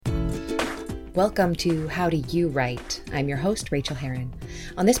Welcome to How Do You Write? I'm your host, Rachel Herron.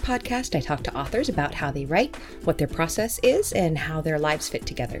 On this podcast, I talk to authors about how they write, what their process is, and how their lives fit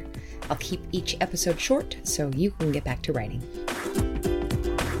together. I'll keep each episode short so you can get back to writing.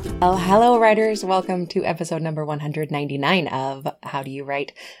 Well, hello, writers. Welcome to episode number 199 of How Do You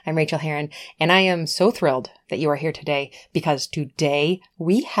Write? I'm Rachel Herron, and I am so thrilled that you are here today because today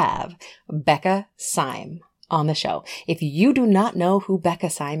we have Becca Syme on the show. If you do not know who Becca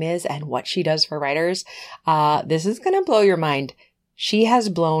Syme is and what she does for writers, this is going to blow your mind. She has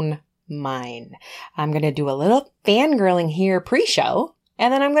blown mine. I'm going to do a little fangirling here pre-show,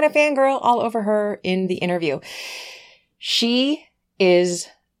 and then I'm going to fangirl all over her in the interview. She is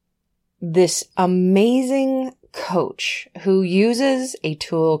this amazing coach who uses a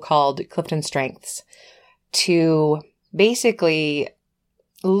tool called Clifton Strengths to basically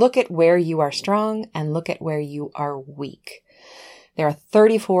look at where you are strong and look at where you are weak. There are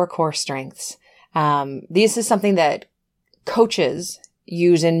 34 core strengths. This is something that coaches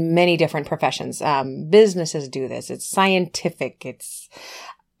use in many different professions. Businesses do this. It's scientific.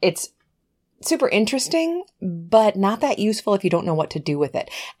 It's super interesting, but not that useful if you don't know what to do with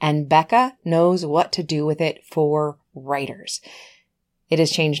it. And Becca knows what to do with it for writers. It has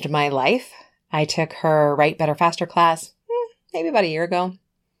changed my life. I took her Write Better Faster class maybe about a year ago.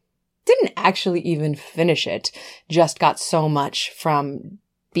 Didn't actually even finish it. Just got so much from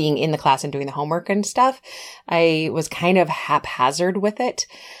being in the class and doing the homework and stuff. I was kind of haphazard with it,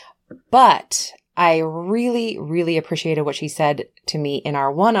 but I really, really appreciated what she said to me in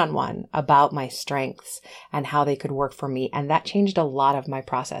our one-on-one about my strengths and how they could work for me. And that changed a lot of my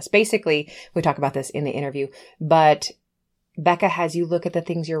process. Basically, we talk about this in the interview, but Becca has you look at the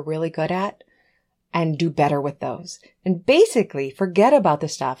things you're really good at and do better with those. And basically forget about the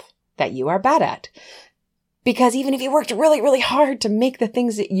stuff that you are bad at. Because even if you worked really, really hard to make the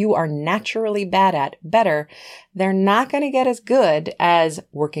things that you are naturally bad at better, they're not going to get as good as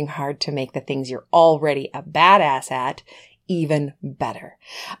working hard to make the things you're already a badass at even better.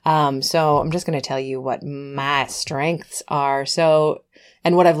 So I'm just going to tell you what my strengths are.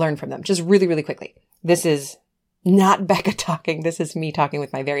 And what I've learned from them, just really, really quickly. This is not Becca talking. This is me talking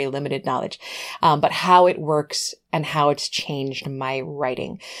with my very limited knowledge, but how it works and how it's changed my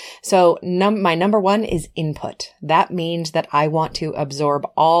writing. So my number one is input. That means that I want to absorb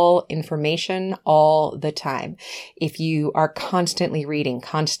all information all the time. If you are constantly reading,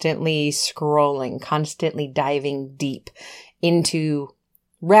 constantly scrolling, constantly diving deep into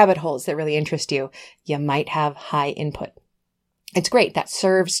rabbit holes that really interest you, you might have high input. It's great. That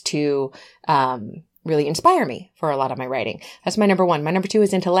serves to, really inspire me for a lot of my writing. That's my number one. My number two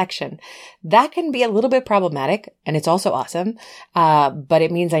is intellection. That can be a little bit problematic, and it's also awesome, but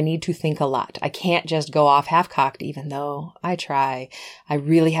it means I need to think a lot. I can't just go off half-cocked, even though I try. I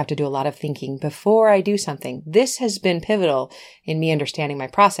really have to do a lot of thinking before I do something. This has been pivotal in me understanding my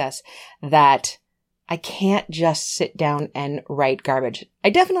process, that I can't just sit down and write garbage.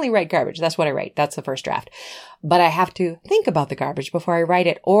 I definitely write garbage. That's what I write. That's the first draft. But I have to think about the garbage before I write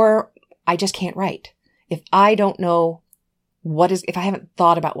it, or I just can't write. If I don't know if I haven't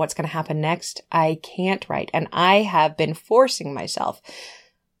thought about what's going to happen next, I can't write. And I have been forcing myself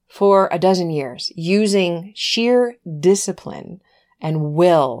for a dozen years, using sheer discipline and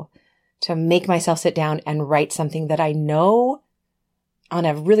will to make myself sit down and write something that I know on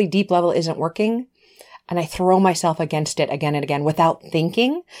a really deep level isn't working. And I throw myself against it again and again without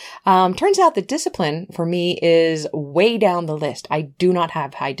thinking. Turns out that discipline for me is way down the list. I do not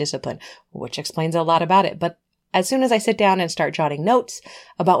have high discipline, which explains a lot about it. But as soon as I sit down and start jotting notes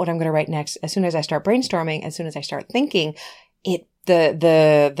about what I'm going to write next, as soon as I start brainstorming, as soon as I start thinking,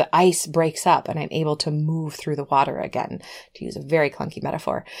 the ice breaks up and I'm able to move through the water again, to use a very clunky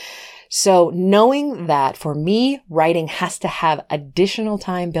metaphor. So knowing that for me, writing has to have additional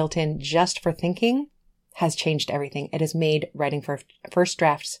time built in just for thinking has changed everything. It has made writing for first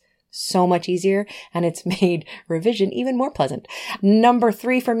drafts so much easier, and it's made revision even more pleasant. Number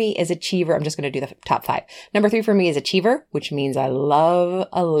three for me is achiever. I'm just going to do the top five. Number three for me is achiever, which means I love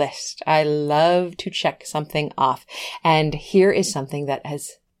a list. I love to check something off. And here is something that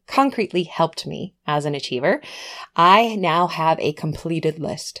has concretely helped me as an achiever. I now have a completed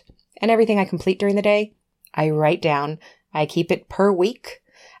list, and everything I complete during the day, I write down. I keep it per week.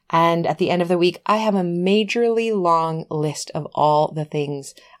 And at the end of the week, I have a majorly long list of all the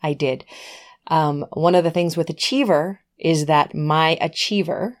things I did. One of the things with achiever is that my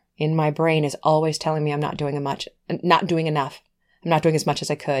achiever in my brain is always telling me I'm not doing enough. I'm not doing as much as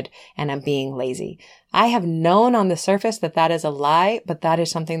I could, and I'm being lazy. I have known on the surface that that is a lie, but that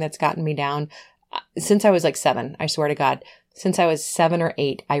is something that's gotten me down since I was like 7, I swear to God, since I was 7 or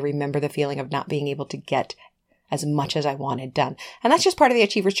 8, I remember the feeling of not being able to get as much as I wanted done. And that's just part of the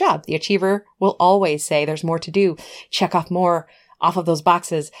achiever's job. The achiever will always say, there's more to do. Check off more off of those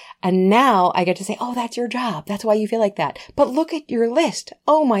boxes. And now I get to say, oh, that's your job. That's why you feel like that. But look at your list.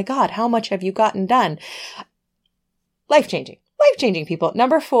 Oh my God, how much have you gotten done? Life-changing, people.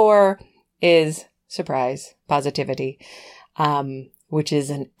 Number 4 is surprise, positivity, which is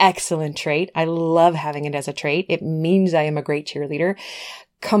an excellent trait. I love having it as a trait. It means I am a great cheerleader.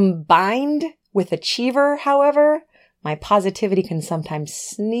 Combined with achiever, however, my positivity can sometimes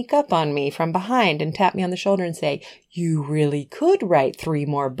sneak up on me from behind and tap me on the shoulder and say, you really could write 3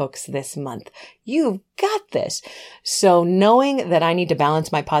 more books this month. You've got this. So knowing that I need to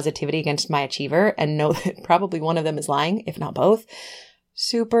balance my positivity against my achiever and know that probably one of them is lying, if not both,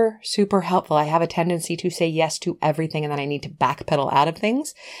 super, super helpful. I have a tendency to say yes to everything and then I need to backpedal out of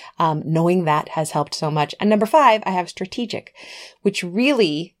things. Knowing that has helped so much. And number 5, I have strategic, which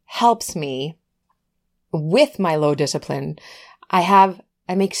really helps me with my low discipline. I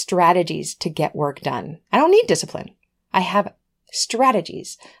make strategies to get work done. I don't need discipline. I have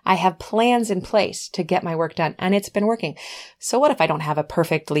strategies. I have plans in place to get my work done, and it's been working. So what if I don't have a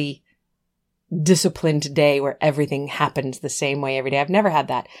perfectly disciplined day where everything happens the same way every day? I've never had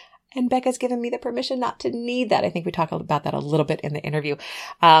that. And Becca's given me the permission not to need that. I think we talked about that a little bit in the interview.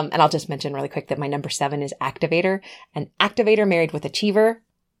 And I'll just mention really quick that my number 7 is activator. An activator married with achiever.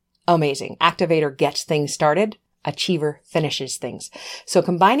 Amazing. Activator gets things started. Achiever finishes things. So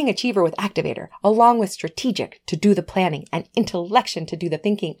combining achiever with activator, along with strategic to do the planning and intellection to do the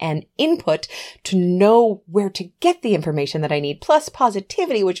thinking and input to know where to get the information that I need, plus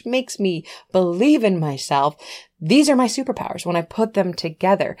positivity, which makes me believe in myself. These are my superpowers when I put them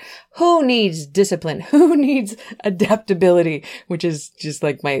together. Who needs discipline? Who needs adaptability, which is just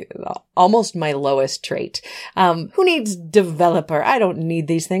like almost my lowest trait? Who needs developer? I don't need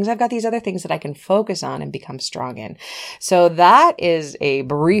these things. I've got these other things that I can focus on and become strong in. So that is a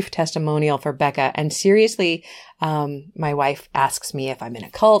brief testimonial for Becca. And seriously, my wife asks me if I'm in a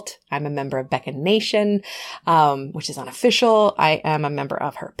cult. I'm a member of Becca Nation, which is unofficial. I am a member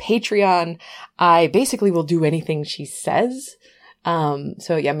of her Patreon. I basically will do anything she says.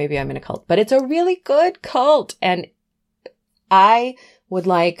 So yeah, maybe I'm in a cult, but it's a really good cult. And I would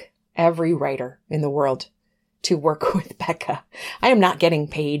like every writer in the world to work with Becca. I am not getting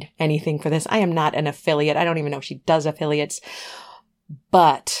paid anything for this. I am not an affiliate. I don't even know if she does affiliates,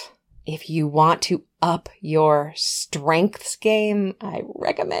 but if you want to up your strengths game, I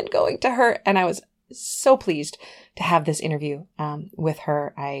recommend going to her. And I was so pleased to have this interview with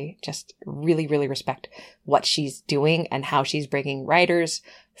her. I just really, really respect what she's doing and how she's bringing writers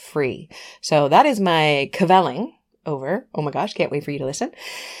free. So that is my cavelling over. Oh my gosh, can't wait for you to listen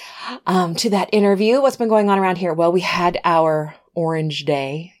to that interview. What's been going on around here? Well, we had our Orange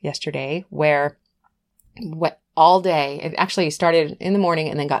Day yesterday where all day, it actually started in the morning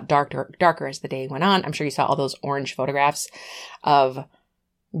and then got darker as the day went on. I'm sure you saw all those orange photographs of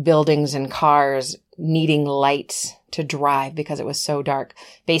buildings and cars needing lights to drive because it was so dark.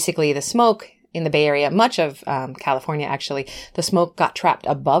 Basically, the smoke in the Bay Area, much of California actually, the smoke got trapped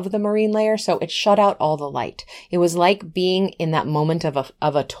above the marine layer, so it shut out all the light. It was like being in that moment of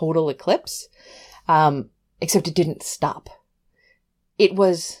a total eclipse, except it didn't stop. It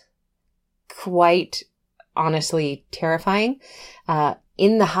was quite honestly terrifying.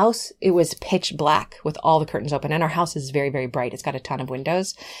 In the house, it was pitch black with all the curtains open, and our house is very, very bright. It's got a ton of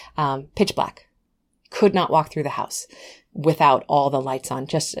windows. Pitch black. Could not walk through the house without all the lights on,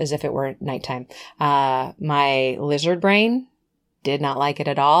 just as if it were nighttime. My lizard brain did not like it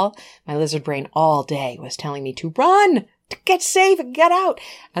at all. My lizard brain all day was telling me to run, to get safe, get out.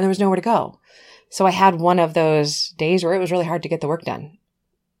 And there was nowhere to go. So I had one of those days where it was really hard to get the work done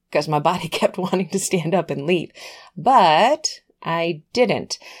because my body kept wanting to stand up and leave. But I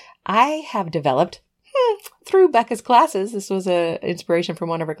didn't. I have developed through Becca's classes, this was an inspiration from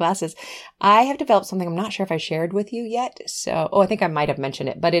one of her classes, I have developed something I'm not sure if I shared with you yet. So, I think I might have mentioned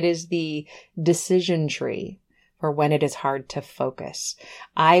it, but it is the decision tree for when it is hard to focus.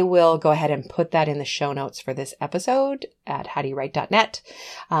 I will go ahead and put that in the show notes for this episode at howdowwrite.net.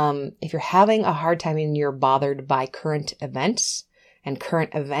 If you're having a hard time and you're bothered by current events, and current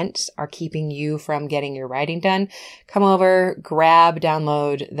events are keeping you from getting your writing done, come over,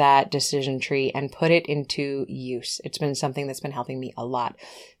 download that decision tree and put it into use. It's been something that's been helping me a lot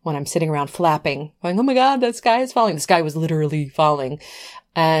when I'm sitting around flapping, going, oh my God, the sky is falling. The sky was literally falling.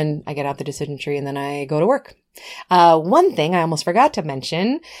 And I get out the decision tree and then I go to work. One thing I almost forgot to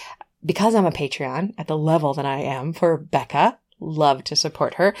mention, because I'm a Patreon at the level that I am for Becca, love to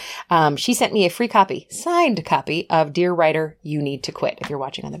support her. She sent me a free copy, signed copy of Dear Writer, You Need to Quit. If you're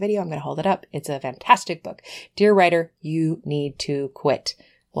watching on the video, I'm going to hold it up. It's a fantastic book. Dear Writer, You Need to Quit.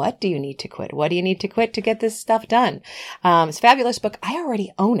 What do you need to quit? What do you need to quit to get this stuff done? It's a fabulous book. I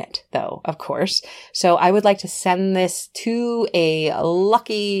already own it, though, of course. So I would like to send this to a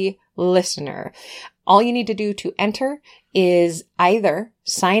lucky listener. All you need to do to enter is either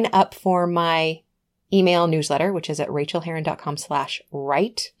sign up for my email newsletter, which is at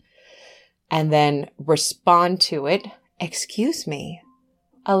rachelherron.com/write, and then respond to it. Excuse me,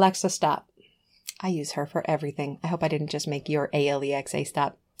 Alexa, stop. I use her for everything. I hope I didn't just make your Alexa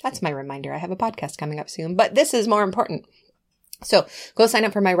stop. That's my reminder. I have a podcast coming up soon, but this is more important. So go sign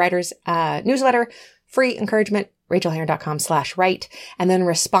up for my writer's newsletter, free encouragement, rachelherron.com/write, and then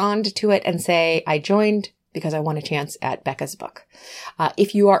respond to it and say, I joined because I won a chance at Becca's book.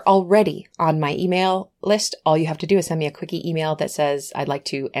 If you are already on my email list, all you have to do is send me a quickie email that says, I'd like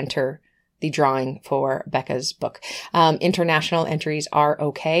to enter the drawing for Becca's book. International entries are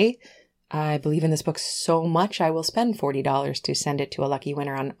okay. I believe in this book so much, I will spend $40 to send it to a lucky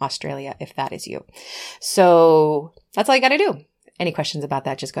winner on Australia, if that is you. So that's all you got to do. Any questions about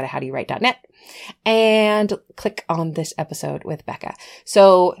that, just go to howdowywrite.net and click on this episode with Becca.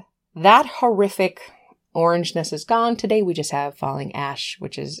 So that horrific orangeness is gone. Today we just have falling ash,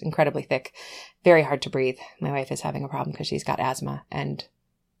 which is incredibly thick, very hard to breathe. My wife is having a problem because she's got asthma and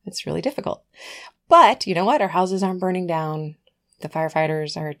it's really difficult. But you know what? Our houses aren't burning down. The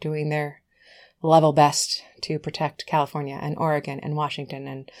firefighters are doing their level best to protect California and Oregon and Washington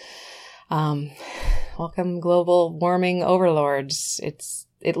and welcome global warming overlords.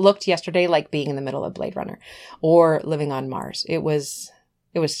 It looked yesterday like being in the middle of Blade Runner or living on Mars. It was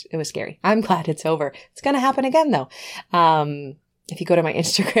scary. I'm glad it's over. It's going to happen again though. If you go to my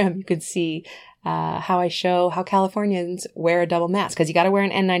Instagram, you could see how I show how Californians wear a double mask, because you got to wear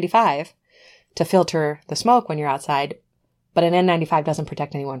an N95 to filter the smoke when you're outside. But an N95 doesn't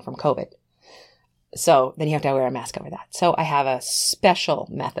protect anyone from COVID. So then you have to wear a mask over that. So I have a special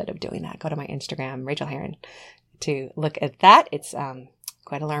method of doing that. Go to my Instagram, Rachel Herron, to look at that. It's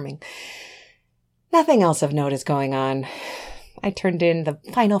quite alarming. Nothing else of note is going on. I turned in the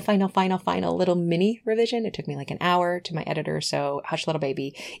final little mini revision. It took me like an hour to my editor. So Hush Little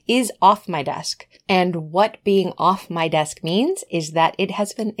Baby is off my desk. And what being off my desk means is that it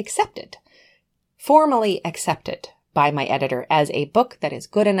has been accepted, formally accepted by my editor as a book that is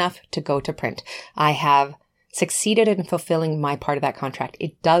good enough to go to print. I have succeeded in fulfilling my part of that contract.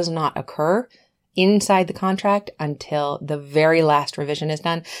 It does not occur inside the contract until the very last revision is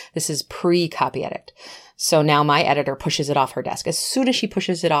done. This is pre-copy edit. So now my editor pushes it off her desk. As soon as she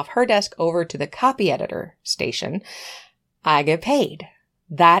pushes it off her desk over to the copy editor station, I get paid.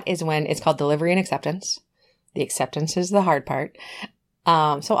 That is when it's called delivery and acceptance. The acceptance is the hard part.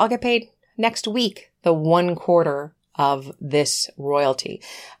 So I'll get paid next week, the 1/4 of this royalty.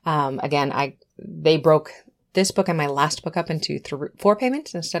 Again, they broke this book and my last book up into 4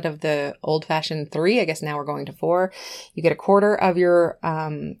 payments instead of the old fashioned 3. I guess now we're going to 4. You get 1/4 of your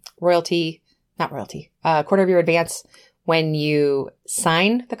quarter of your advance when you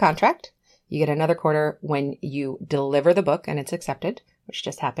sign the contract. You get another 1/4 when you deliver the book and it's accepted, which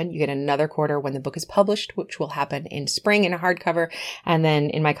just happened. You get another 1/4 when the book is published, which will happen in spring in a hardcover. And then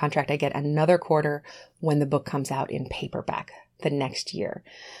in my contract, I get another 1/4 when the book comes out in paperback the next year,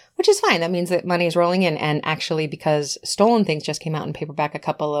 which is fine. That means that money is rolling in. And actually, because Stolen Things just came out in paperback a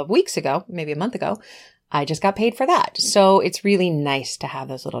couple of weeks ago, maybe a month ago, I just got paid for that. So it's really nice to have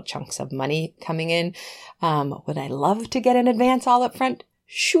those little chunks of money coming in. Would I love to get an advance all up front?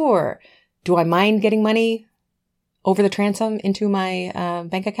 Sure. Do I mind getting money over the transom into my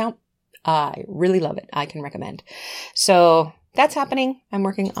bank account? I really love it. I can recommend. So that's happening. I'm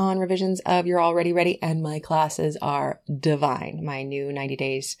working on revisions of You're Already Ready, and my classes are divine. My new 90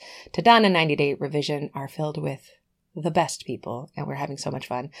 Days to Done and 90-Day Revision are filled with the best people, and we're having so much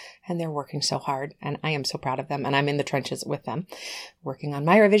fun, and they're working so hard, and I am so proud of them, and I'm in the trenches with them working on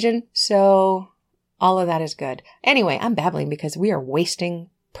my revision. So all of that is good. Anyway, I'm babbling because we are wasting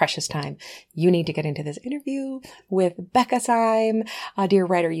precious time. You need to get into this interview with Becca Syme. Dear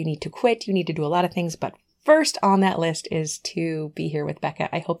Writer, you need to quit. You need to do a lot of things, but first on that list is to be here with Becca.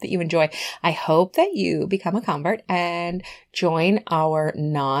 I hope that you enjoy. I hope that you become a convert and join our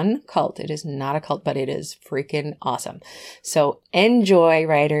non-cult. It is not a cult, but it is freaking awesome. So enjoy,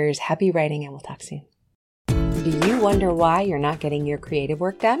 writers. Happy writing, and we'll talk soon. Do you wonder why you're not getting your creative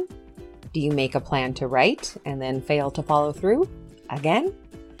work done? Do you make a plan to write and then fail to follow through again?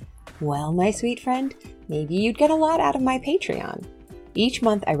 Well, my sweet friend, maybe you'd get a lot out of my Patreon. Each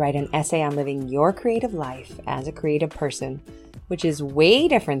month, I write an essay on living your creative life as a creative person which is way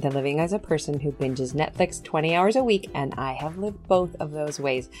different than living as a person who binges Netflix 20 hours a week, and I have lived both of those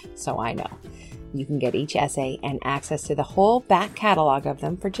ways, so I know. You can get each essay and access to the whole back catalog of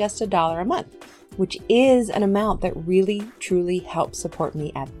them for just $1 a month, which is an amount that really, truly helps support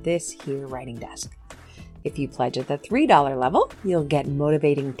me at this here writing desk. If you pledge at the $3 level, you'll get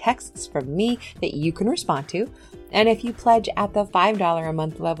motivating texts from me that you can respond to. And if you pledge at the $5 a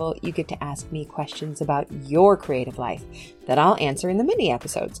month level, you get to ask me questions about your creative life that I'll answer in the mini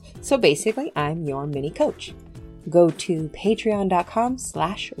episodes. So basically, I'm your mini coach. Go to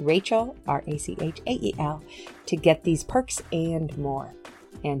patreon.com/Rachel, Rachael, to get these perks and more.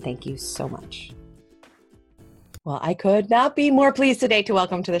 And thank you so much. Well, I could not be more pleased today to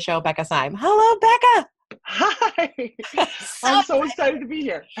welcome to the show Becca Syme. Hello, Becca. Hi. I'm so excited to be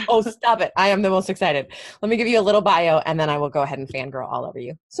here. Oh, stop it. I am the most excited. Let me give you a little bio and then I will go ahead and fangirl all over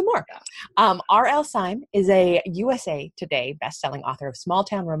you some more. Yeah. R.L. Syme is a USA Today bestselling author of small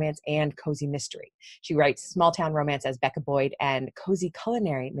town romance and cozy mystery. She writes small town romance as Becca Boyd and cozy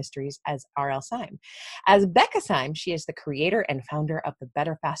culinary mysteries as R.L. Syme. As Becca Syme, she is the creator and founder of the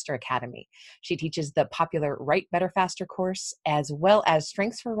Better Faster Academy. She teaches the popular Write Better Faster course as well as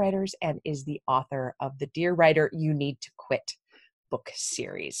Strengths for Writers and is the author of the Dear Writer, You Need to Quit book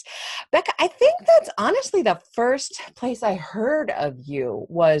series. Becca, I think that's honestly the first place I heard of you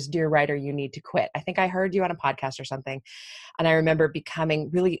was Dear Writer, You Need to Quit. I think I heard you on a podcast or something. And I remember becoming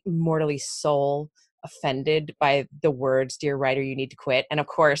really mortally soul offended by the words, Dear Writer, You Need to Quit. And of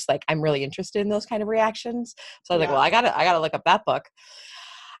course, like I'm really interested in those kind of reactions. So I was like, well, I gotta look up that book.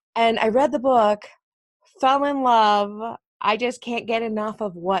 And I read the book, fell in love. I just can't get enough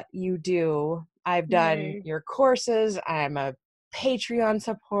of what you do. I've done your courses. I'm a Patreon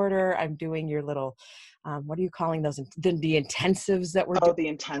supporter. I'm doing your little, what are you calling those? The intensives that we're doing. Oh,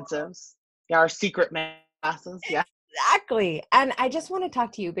 the intensives. Yeah, our secret classes. Yeah. Exactly. And I just want to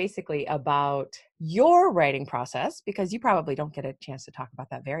talk to you basically about your writing process because you probably don't get a chance to talk about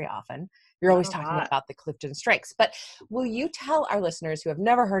that very often. You're always talking about the Clifton Strengths. But will you tell our listeners who have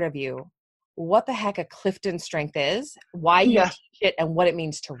never heard of you what the heck a Clifton Strength is, why you teach it, and what it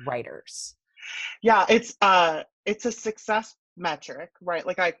means to writers? Yeah, it's a success metric, right?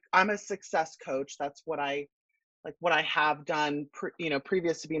 Like I'm a success coach. That's what I have done,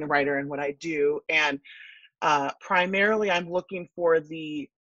 previous to being a writer and what I do. And primarily I'm looking for the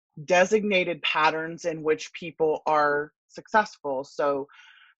designated patterns in which people are successful. So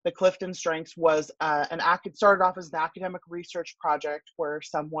the Clifton Strengths was it started off as an academic research project where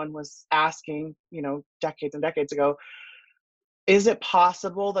someone was asking, decades and decades ago, is it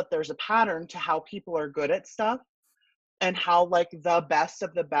possible that there's a pattern to how people are good at stuff and how like the best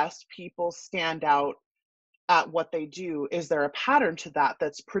of the best people stand out at what they do? Is there a pattern to that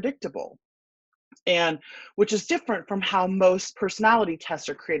that's predictable? And which is different from how most personality tests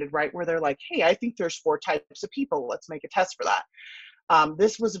are created, right? Where they're like, hey, I think there's 4 types of people. Let's make a test for that.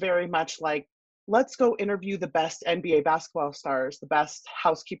 This was very much like, let's go interview the best NBA basketball stars, the best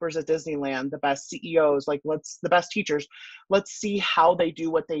housekeepers at Disneyland, the best CEOs, the best teachers. Let's see how they do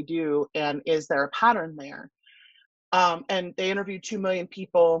what they do. And is there a pattern there? And they interviewed 2 million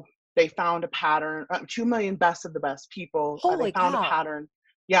people. They found a pattern, 2 million best of the best people. They found a pattern.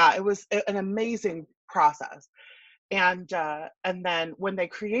 Yeah, it was an amazing process. And then when they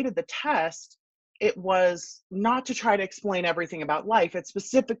created the test, it was not to try to explain everything about life. It's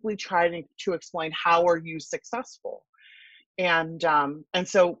specifically trying to explain how are you successful. And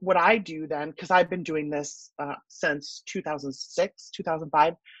so what I do then, because I've been doing this since 2006,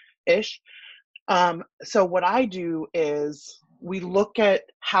 2005-ish. So what I do is we look at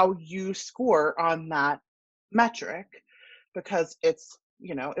how you score on that metric because it's,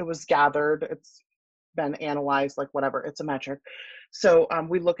 it was gathered, it's been analyzed, like whatever, it's a metric. So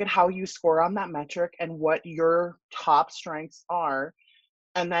we look at how you score on that metric and what your top strengths are.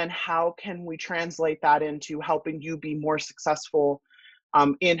 And then how can we translate that into helping you be more successful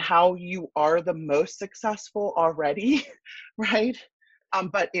in how you are the most successful already, right?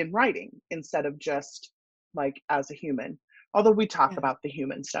 But in writing instead of just like as a human. Although we talk about the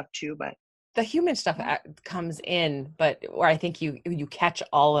human stuff too, but the human stuff comes in, but where I think you catch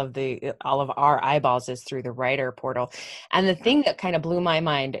all of our eyeballs is through the writer portal. And the thing that kind of blew my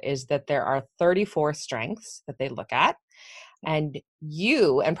mind is that there are 34 strengths that they look at. And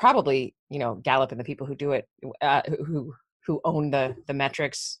you, and probably, Gallup and the people who do it, who own the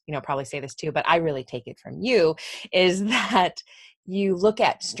metrics, probably say this too, but I really take it from you, is that you look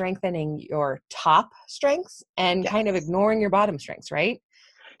at strengthening your top strengths and kind of ignoring your bottom strengths, right?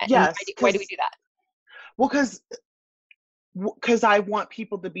 Yes. Why do we do that? Well, because I want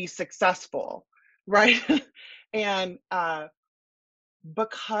people to be successful, right? And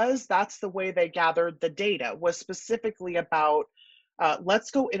because that's the way they gathered the data, was specifically about let's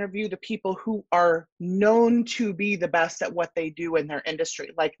go interview the people who are known to be the best at what they do in their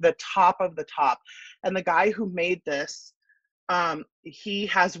industry, like the top of the top. And the guy who made this, he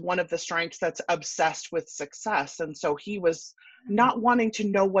has one of the strengths that's obsessed with success. And so he was not wanting to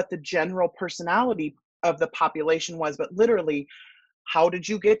know what the general personality of the population was, but literally, how did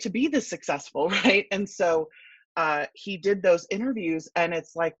you get to be this successful, right? And so he did those interviews, and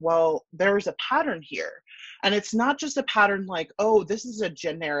it's like, well, there's a pattern here. And it's not just a pattern like, oh, this is a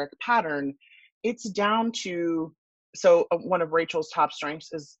generic pattern. It's down to, so one of Rachel's top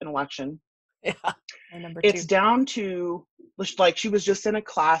strengths is intellection. Yeah. And number It's two. down to, like, she was just in a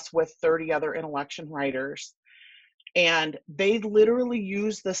class with 30 other intellection writers, and they literally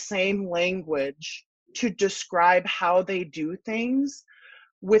use the same language to describe how they do things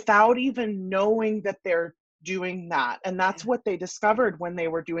without even knowing that they're doing that. And that's what they discovered when they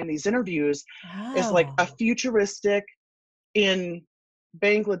were doing these interviews, is like Oh. a futuristic in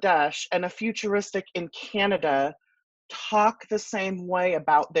Bangladesh and a futuristic in Canada talk the same way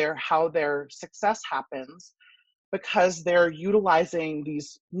about how their success happens, because they're utilizing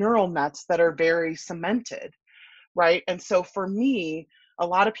these neural nets that are very cemented, right? And so for me, a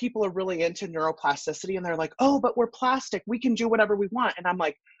lot of people are really into neuroplasticity, and they're like, oh, but we're plastic, we can do whatever we want. And I'm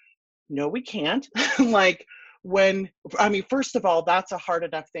like, no, we can't. Like, first of all, that's a hard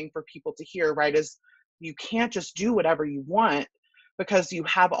enough thing for people to hear, right? Is you can't just do whatever you want, because you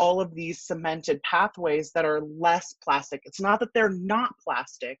have all of these cemented pathways that are less plastic. It's not that they're not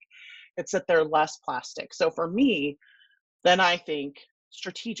plastic, it's that they're less plastic. So for me, then I think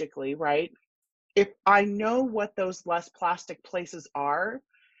strategically, right? If I know what those less plastic places are,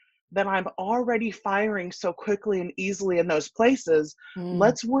 then I'm already firing so quickly and easily in those places.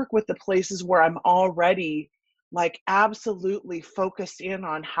 Let's work with the places where I'm already like absolutely focused in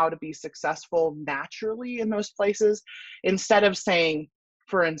on how to be successful naturally in those places, instead of saying,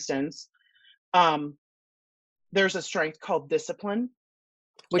 for instance, there's a strength called discipline.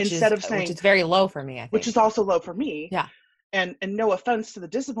 Which Instead of is saying, very low for me, I which think. is also low for me. Yeah. And no offense to the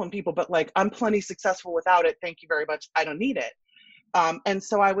discipline people, but like, I'm plenty successful without it. Thank you very much. I don't need it. And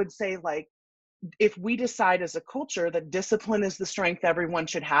so I would say, like, if we decide as a culture that discipline is the strength everyone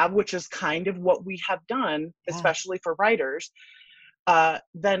should have, which is kind of what we have done, Yeah. especially for writers,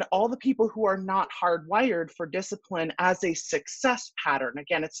 then all the people who are not hardwired for discipline as a success pattern,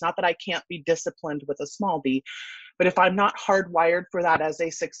 again, it's not that I can't be disciplined with a small d, but if I'm not hardwired for that as a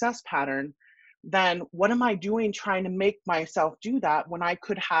success pattern, then what am I doing trying to make myself do that when I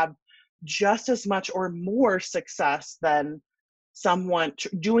could have just as much or more success than someone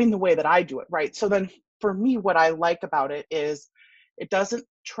doing the way that I do it, right? So then for me, what I like about it is it doesn't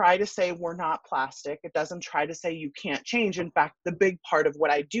try to say we're not plastic. It doesn't try to say you can't change. In fact, the big part of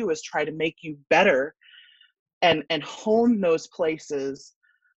what I do is try to make you better and hone those places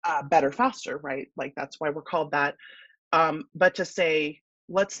better, faster, right? Like, that's why we're called that. But to say,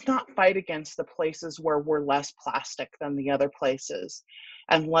 let's not fight against the places where we're less plastic than the other places.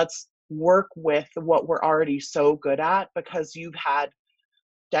 And let's work with what we're already so good at, because you've had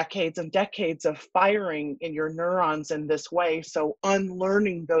decades and decades of firing in your neurons in this way. So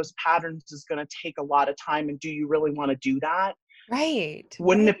unlearning those patterns is going to take a lot of time. And do you really want to do that? Right.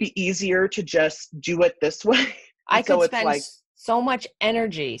 Wouldn't it be easier to just do it this way? I So could it's spend like, so much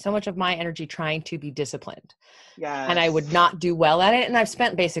energy, so much of my energy trying to be disciplined. yes. And I would not do well at it. And I've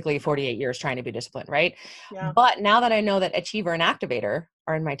spent basically 48 years trying to be disciplined, right? Yeah. But now that I know that achiever and activator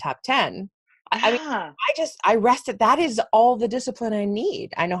are in my top 10, Yeah. I mean, I rested. That is all the discipline I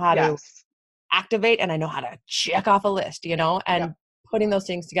need. I know how to activate, and I know how to check off a list, and putting those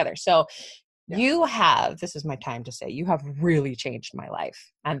things together. So you have, this is my time to say, you have really changed my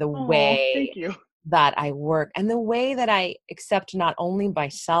life and the way thank you. that I work and the way that I accept not only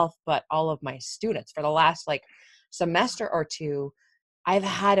myself, but all of my students. For the last semester or two, I've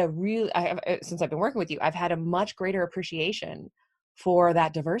had since I've been working with you, I've had a much greater appreciation for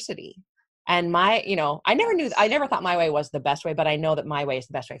that diversity. And I never thought my way was the best way, but I know that my way is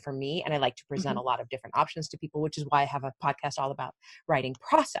the best way for me. And I like to present a lot of different options to people, which is why I have a podcast all about writing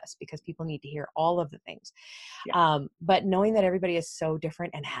process, because people need to hear all of the things. Yeah. But knowing that everybody is so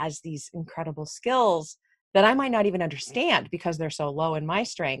different and has these incredible skills that I might not even understand because they're so low in my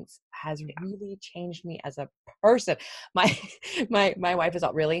strengths has really changed me as a person. My wife is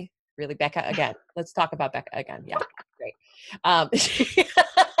all, really, Becca, again, let's talk about Becca again. Yeah. Great.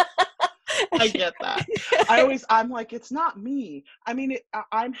 I get that. I'm like, it's not me. I mean,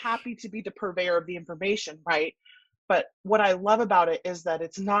 I'm happy to be the purveyor of the information, right? But what I love about it is that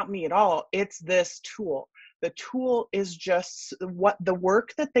it's not me at all. It's this tool. The tool is just what the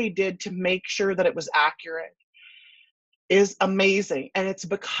work that they did to make sure that it was accurate is amazing. And it's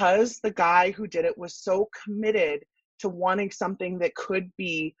because the guy who did it was so committed to wanting something that could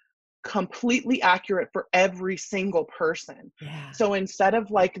be completely accurate for every single person. Yeah. So instead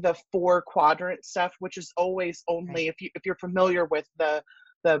of like the 4 quadrant stuff, which is always only, Right. if you're familiar with the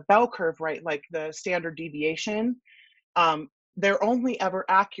bell curve, right? Like the standard deviation, they're only ever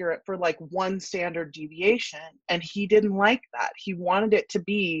accurate for like one standard deviation. And he didn't like that. He wanted it to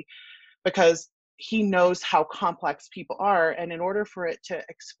be, because he knows how complex people are. And in order for it to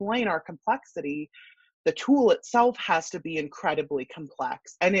explain our complexity, the tool itself has to be incredibly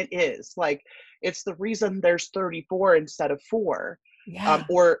complex. And it is. Like, it's the reason there's 34 instead of 4. Yeah.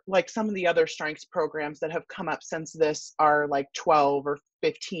 Or like some of the other strengths programs that have come up since this are like 12 or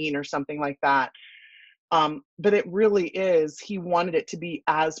 15 or something like that. But it really is, he wanted it to be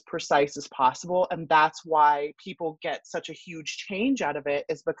as precise as possible. And that's why people get such a huge change out of it,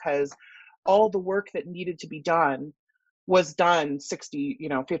 is because all the work that needed to be done was done 60,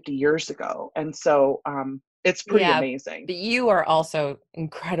 50 years ago. And so it's pretty Yeah, amazing. but you are also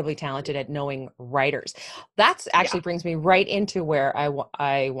incredibly talented at knowing writers. That's actually Yeah. brings me right into where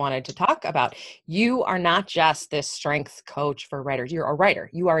I wanted to talk about. You are not just this strength coach for writers. You're a writer.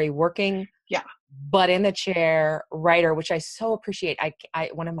 You are a working, Yeah. but in the chair writer, which I so appreciate.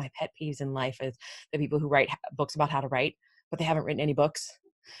 One of my pet peeves in life is the people who write books about how to write, but they haven't written any books.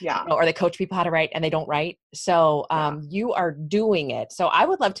 Yeah. Or they coach people how to write and they don't write. So Yeah. you are doing it. So I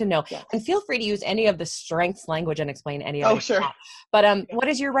would love to know, Yes. and feel free to use any of the strengths language and explain any of it. Oh, sure. But Yeah. what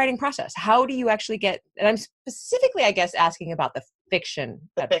is your writing process? How do you actually get, and I'm specifically, I guess, asking about the fiction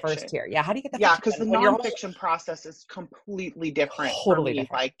first here. Yeah. How do you get the Yeah, fiction because the done when you're nonfiction process is completely different for totally me,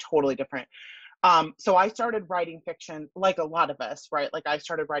 different? like totally different. So I started writing fiction like a lot of us, right? Like I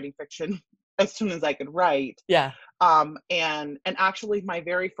started writing fiction as soon as I could write. Yeah. And actually my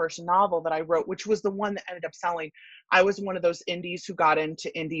very first novel that I wrote, which was the one that ended up selling, I was one of those indies who got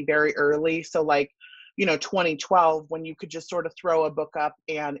into indie very early. So like, 2012, when you could just sort of throw a book up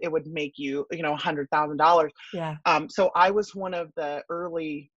and it would make you, $100,000. Yeah. So I was one of the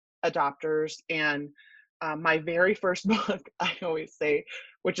early adopters, and my very first book, I always say,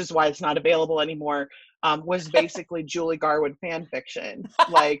 which is why it's not available anymore, was basically Julie Garwood fan fiction.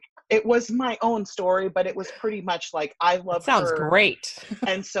 Like, it was my own story, but it was pretty much like, I love Sounds her. great.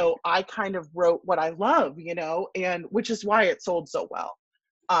 And so I kind of wrote what I love, and which is why it sold so well.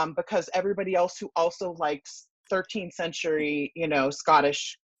 Because everybody else who also likes 13th century,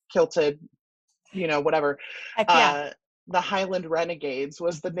 Scottish kilted, whatever, Heck yeah. the Highland Renegades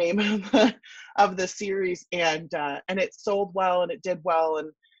was the name of the series, and it sold well and it did well,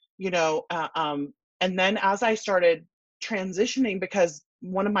 and and then as I started transitioning, because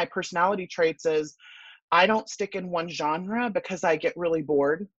one of my personality traits is I don't stick in one genre because I get really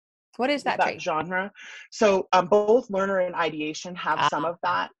bored What is with that that trait? genre. So both learner and ideation have some Ah, of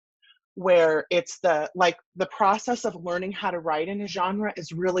that, where it's the process of learning how to write in a genre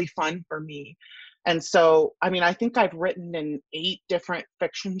is really fun for me. And so, I mean, I think I've written in 8 different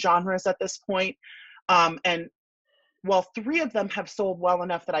fiction genres at this point. And well, 3 of them have sold well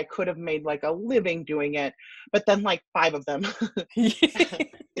enough that I could have made like a living doing it, but then like 5 of them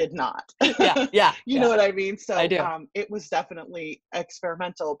did not. yeah. Yeah. You Yeah. know what I mean? I So do. it was definitely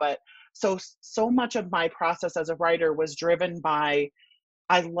experimental, but so much of my process as a writer was driven by,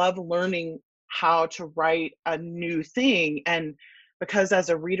 I love learning how to write a new thing. And because as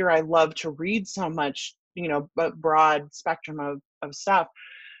a reader, I love to read so much, but broad spectrum of stuff.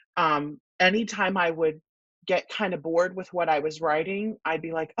 Anytime I would get kind of bored with what I was writing, I'd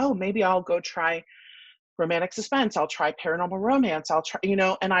be like, oh, maybe I'll go try romantic suspense. I'll try paranormal romance. I'll try,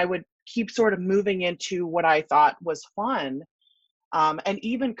 and I would keep sort of moving into what I thought was fun. And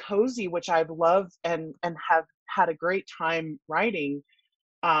even cozy, which I've loved and have had a great time writing.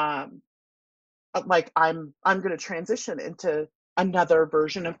 Um, like I'm going to transition into another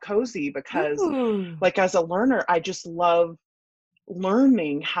version of cozy, because Ooh. like as a learner, I just love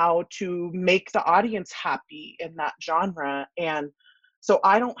learning how to make the audience happy in that genre. And so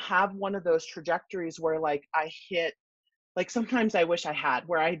I don't have one of those trajectories where like I hit, like sometimes I wish I had,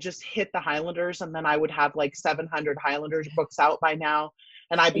 where I just hit the Highlanders and then I would have like 700 Highlanders books out by now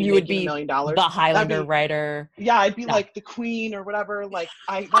and I'd be You would making $1 be million. the That'd Highlander be, writer. yeah, I'd be Yeah. like the queen or whatever. Like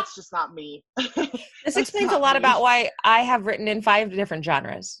that's just not me. This That's explains a not lot me. about why I have written in 5 different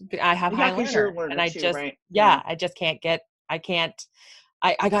genres. I have Yeah, high because you're learner a learner and I too, just, right? yeah, I just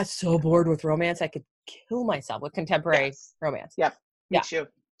I got so bored with romance. I could kill myself with contemporary Yes. romance. Yep. Me Yeah. too.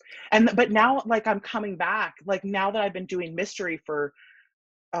 But now, like, I'm coming back, like now that I've been doing mystery for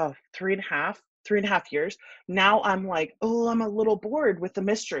 3.5, 3.5 years. Now I'm like, oh, I'm a little bored with the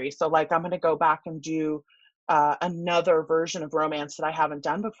mystery. So like, I'm going to go back and do another version of romance that I haven't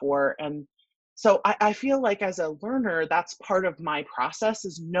done before. And so I feel like as a learner, that's part of my process,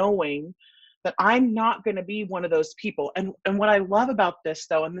 is knowing that I'm not going to be one of those people. And what I love about this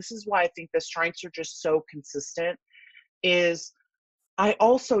though, and this is why I think the strengths are just so consistent, is I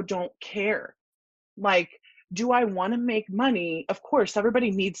also don't care. Like, do I want to make money? Of course, everybody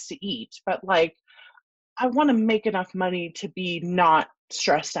needs to eat, but like, I want to make enough money to be not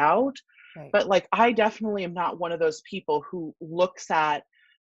stressed out. Right. But like, I definitely am not one of those people who looks at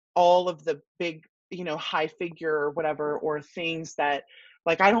all of the big, high figure or whatever, or things that,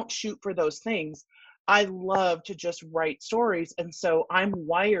 like, I don't shoot for those things. I love to just write stories. And so I'm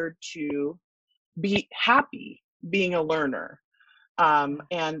wired to be happy being a learner.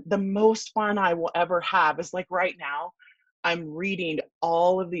 And the most fun I will ever have is like right now, I'm reading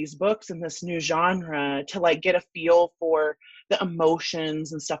all of these books in this new genre to like get a feel for the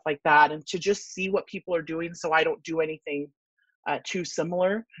emotions and stuff like that, and to just see what people are doing so I don't do anything too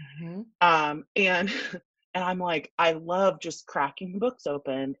similar. Mm-hmm. And and I'm like, I love just cracking the books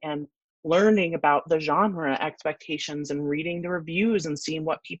open and learning about the genre expectations and reading the reviews and seeing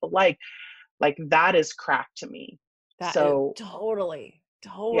what people like. Like, that is crack to me. That is So totally.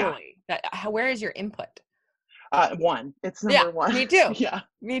 yeah, Where is your input? one. It's Yeah, number one. me too. Yeah.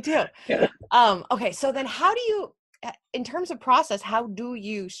 Me too. Yeah. Okay, so then how do you, in terms of process, how do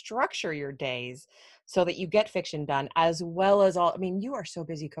you structure your days so that you get fiction done as well as all, I mean, you are so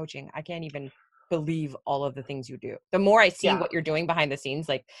busy coaching. I can't even believe all of the things you do. The more I see Yeah. what you're doing behind the scenes,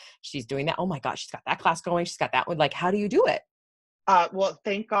 like she's doing that. Oh my gosh, she's got that class going. She's got that one. Like, how do you do it? Well,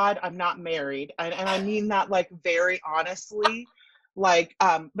 thank God I'm not married. And I mean that like very honestly, like,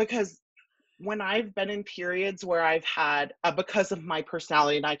 because when I've been in periods where I've had, because of my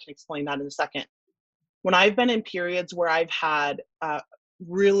personality, and I can explain that in a second, when I've been in periods where I've had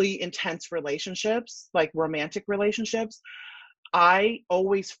really intense relationships, like romantic relationships, I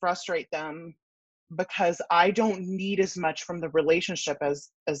always frustrate them because I don't need as much from the relationship as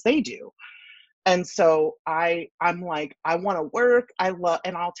they do. And so I'm like, I want to work. I love,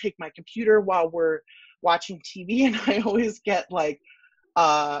 and I'll take my computer while we're watching TV, and I always get like,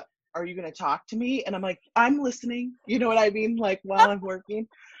 are you going to talk to me? And I'm like, I'm listening. You know what I mean? Like, while I'm working.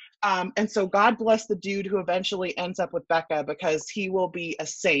 And so God bless the dude who eventually ends up with Becca, because he will be a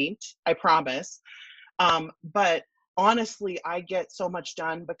saint, I promise. But honestly, I get so much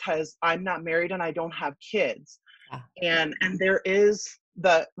done because I'm not married and I don't have kids. Ah, And there is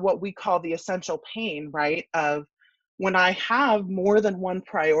the, what we call the essential pain, right? Of when I have more than one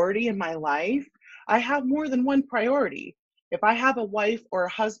priority in my life, I have more than one priority. If I have a wife or a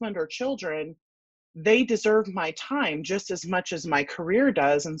husband or children, they deserve my time just as much as my career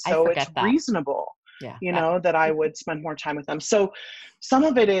does. And I so it's forget that. reasonable, Yeah. that I would spend more time with them. So some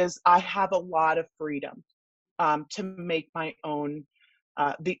of it is I have a lot of freedom to make my own.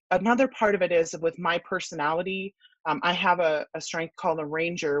 The another part of it is with my personality. I have a strength called a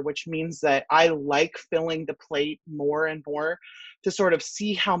ranger, which means that I like filling the plate more and more to sort of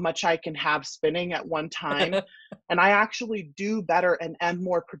see how much I can have spinning at one time. And I actually do better and am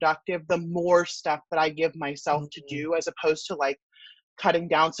more productive the more stuff that I give myself to Mhm. do, as opposed to like cutting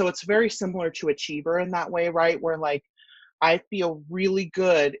down. So it's very similar to Achiever in that way, right? Where like I feel really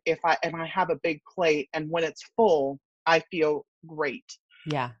good if I have a big plate, and when it's full, I feel great.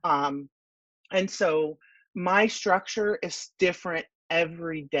 Yeah. Um, and so my structure is different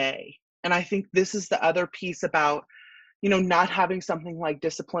every day. And I think this is the other piece about, not having something like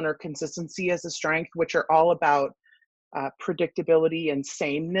discipline or consistency as a strength, which are all about predictability and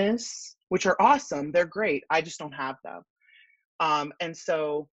sameness, which are awesome. They're great. I just don't have them. And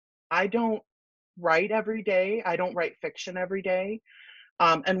so I don't write every day. I don't write fiction every day.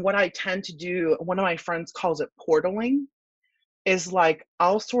 And what I tend to do, one of my friends calls it portaling, is like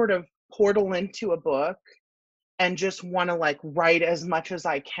I'll sort of portal into a book and just want to like write as much as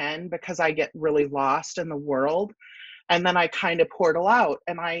I can because I get really lost in the world. And then I kind of portal out,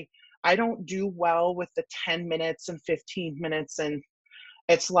 and I don't do well with the 10 minutes and 15 minutes. And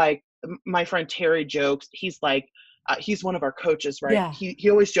it's like my friend Terry jokes, he's like, he's one of our coaches, right? Yeah. He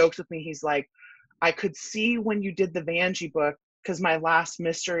always jokes with me. He's like, I could see when you did the Vanjie book, because my last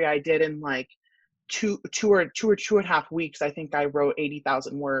mystery I did in like two or 2.5 weeks, I think I wrote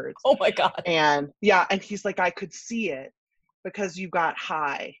 80,000 words. Oh my God. And yeah, and he's like, I could see it because you got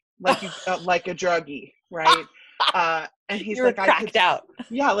high, like you like a druggie, right? And he's You were like, I could, cracked out.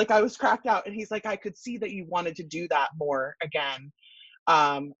 yeah, like I was cracked out. And he's like, I could see that you wanted to do that more again.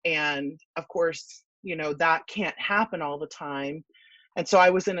 And of course, that can't happen all the time. And so I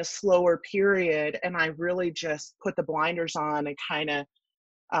was in a slower period, and I really just put the blinders on and kind of,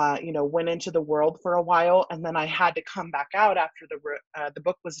 went into the world for a while. And then I had to come back out after the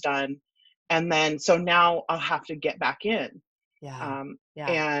book was done. And then, so now I'll have to get back in. Yeah. Yeah.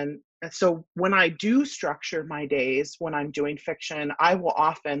 And so when I do structure my days, when I'm doing fiction, I will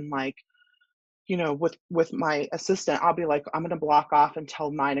often like, with my assistant, I'll be like, I'm going to block off until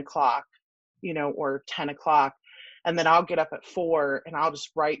 9 o'clock, or 10 o'clock. And then I'll get up at 4 and I'll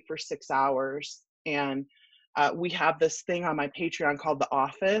just write for 6 hours. And we have this thing on my Patreon called The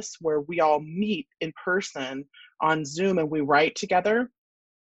Office, where we all meet in person on Zoom and we write together.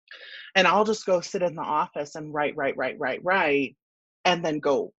 And I'll just go sit in the office and write, and then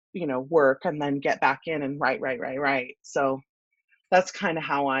go, work, and then get back in and write. So that's kind of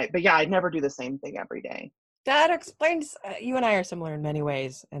but yeah, I never do the same thing every day. That explains, you and I are similar in many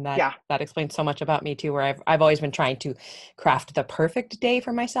ways. And Yeah. that explains so much about me too, where I've always been trying to craft the perfect day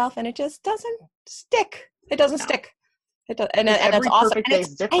for myself, and it just doesn't stick. It doesn't No. stick. It does, and every that's awesome. perfect And day it's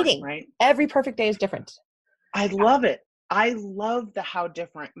is different, exciting. right? Every perfect day is different. I love it. I love how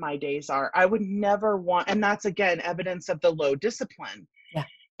different my days are. I would never want, and that's again evidence of the low discipline. Yeah.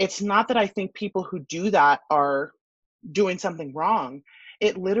 It's not that I think people who do that are doing something wrong.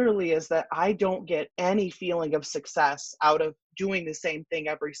 It literally is that I don't get any feeling of success out of doing the same thing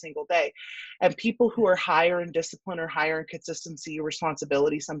every single day. And people who are higher in discipline or higher in consistency or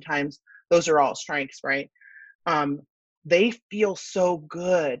responsibility, sometimes those are all strengths, right? They feel so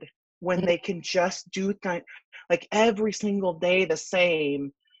good when they can just do things like every single day the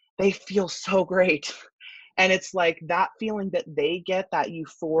same. They feel so great. And it's like that feeling that they get, that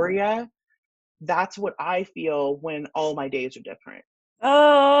euphoria, that's what I feel when all my days are different.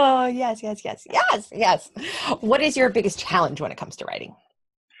 Oh, yes. What is your biggest challenge when it comes to writing?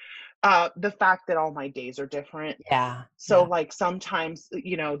 The fact that all my days are different. Yeah. So like sometimes,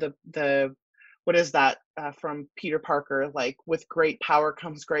 the what is that from Peter Parker? Like, with great power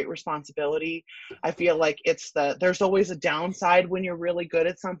comes great responsibility. I feel like there's always a downside when you're really good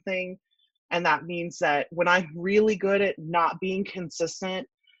at something. And that means that when I'm really good at not being consistent,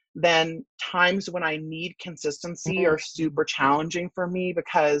 then times when I need consistency are super challenging for me,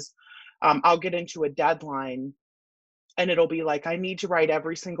 because I'll get into a deadline and it'll be like, I need to write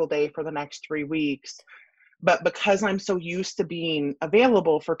every single day for the next 3 weeks. But because I'm so used to being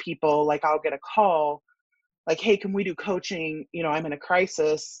available for people, like I'll get a call like, hey, can we do coaching? I'm in a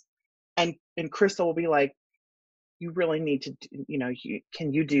crisis. And Crystal will be like, you really need to,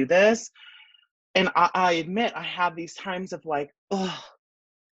 can you do this? And I admit I have these times of like, oh,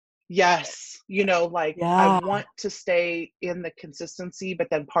 yes, I want to stay in the consistency, but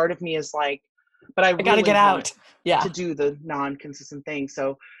then part of me is like, but I gotta really get out. to do the non-consistent thing.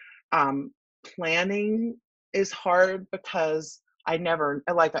 So planning is hard because I never,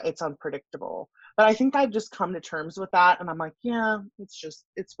 like, it's unpredictable. But I think I've just come to terms with that, and I'm like, yeah, it's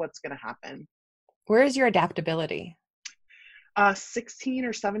what's going to happen. Where is your adaptability? 16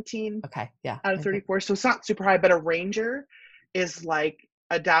 or 17. Okay, yeah. Out of 34. So it's not super high, but a ranger is like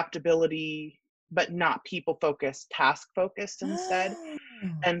adaptability, but not people focused, task focused instead.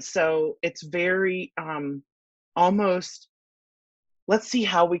 And so it's very almost, let's see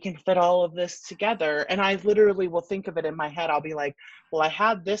how we can fit all of this together. And I literally will think of it in my head. I'll be like, well, I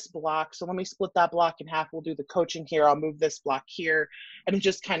have this block, so let me split that block in half. We'll do the coaching here. I'll move this block here. And it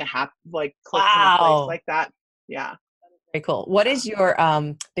just kind of like clicks into place like that. Yeah. Very cool. What is your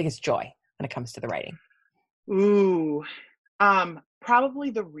biggest joy when it comes to the writing? Ooh, probably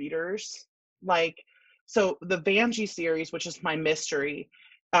the readers. Like, so the Vanjie series, which is my mystery,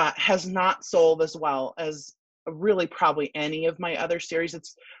 has not sold as well as really probably any of my other series.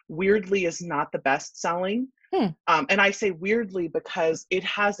 It's weirdly is not the best selling. And I say weirdly because it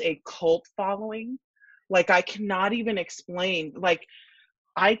has a cult following. Like, I cannot even explain. Like,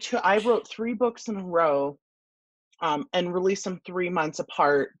 I wrote 3 books in a row, and released them 3 months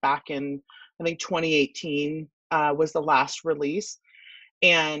apart back in, I think 2018 was the last release.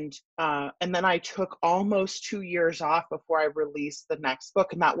 And then I took almost 2 years off before I released the next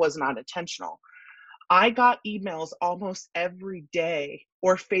book, and that was not intentional. I got emails almost every day,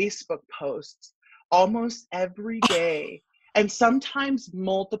 or Facebook posts almost every day, and sometimes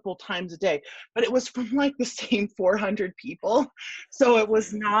multiple times a day, but it was from like the same 400 people. So it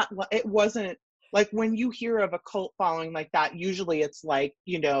wasn't like, when you hear of a cult following like that, usually it's like,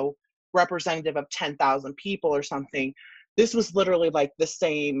 representative of 10,000 people or something. This was literally like the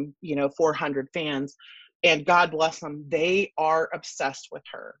same, 400 fans. And God bless them, they are obsessed with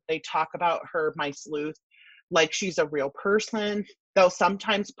her. They talk about her, my sleuth, like she's a real person. they'll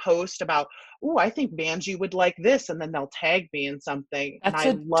sometimes post about, oh, I think Vanjie would like this, and then they'll tag me in something, and That's I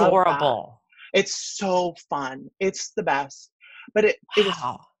love that. adorable. It's so fun. It's the best. But it is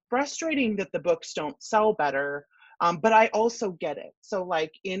Wow. frustrating that the books don't sell better. But I also get it. So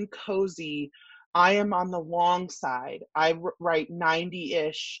like in Cozy, I am on the long side. I write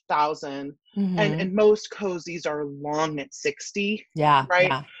 90-ish thousand, Mm-hmm. and most cozies are long at 60, Yeah, right?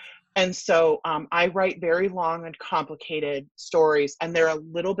 yeah. And so I write very long and complicated stories, and they're a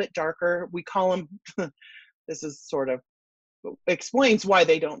little bit darker. We call them, this is sort of explains why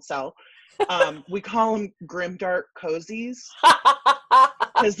they don't sell. We call them grimdark cozies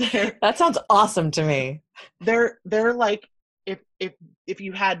because That sounds awesome to me. they're like if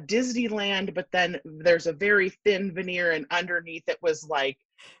you had Disneyland, but then there's a very thin veneer, and underneath it was like,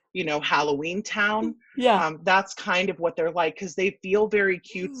 Halloween Town. Yeah. That's kind of what they're like, because they feel very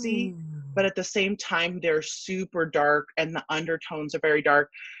cutesy, Ooh. but at the same time they're super dark, and the undertones are very dark,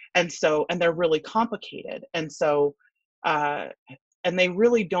 and they're really complicated, uh, and they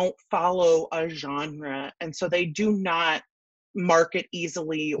really don't follow a genre, and so they do not market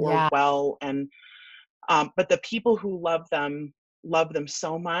easily or Yeah. well, and but the people who love them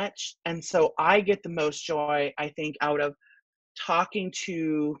so much, and so I get the most joy, I think, out of talking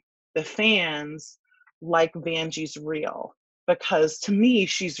to the fans like Vanjie's real, because to me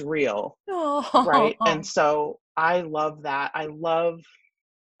she's real, right? And Oh, so I love that. I love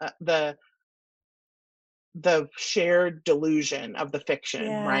the shared delusion of the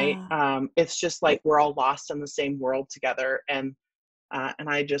fiction, right? yeah. It's just like we're all lost in the same world together, and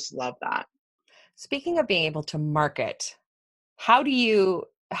I just love that. Speaking of being able to market, how do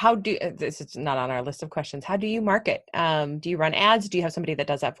this is not on our list of questions. How do you market? Do you run ads? Do you have somebody that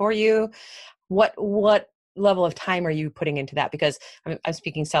does that for you? What level of time are you putting into that? Because I'm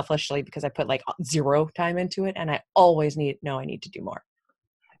speaking selfishly because I put like zero time into it, and I always I need to do more.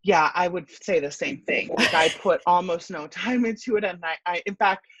 Yeah, I would say the same thing. Like I put almost no time into it, and I in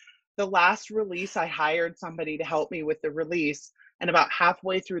fact, the last release, I hired somebody to help me with the release, and about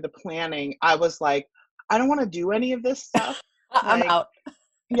halfway through the planning, I was like, I don't want to do any of this stuff. I'm Like, out.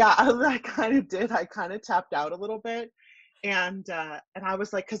 yeah, I kind of did. I kind of tapped out a little bit, and I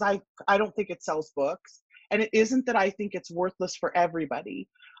was like, because I don't think it sells books, and it isn't that I think it's worthless for everybody.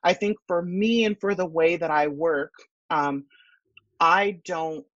 I think for me and for the way that I work, I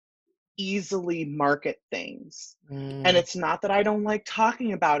don't easily market things. And Mm. it's not that I don't like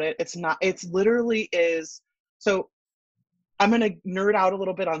talking about it. It's literally is. So I'm going to nerd out a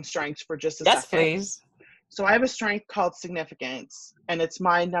little bit on strengths for just a Yes, second. please. So I have a strength called significance, and it's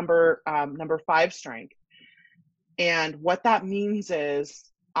my number 5 strength. And what that means is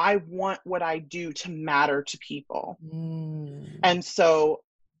I want what I do to matter to people. Mm. And so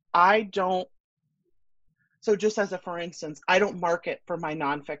I don't so just as a for instance, I don't market for my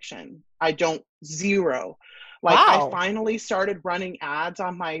nonfiction. I don't, zero. Like I Wow. finally started running ads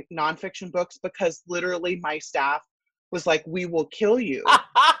on my nonfiction books because literally my staff was like, we will kill you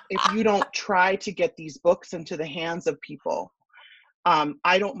if you don't try to get these books into the hands of people.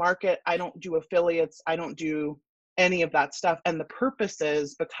 I don't market, I don't do affiliates, I don't do any of that stuff. And the purpose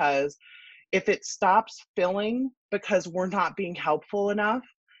is because if it stops filling because we're not being helpful enough,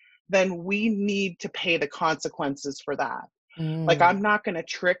 then we need to pay the consequences for that. Like Mm. I'm not going to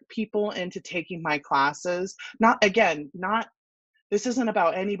trick people into taking my classes. Not again, not this isn't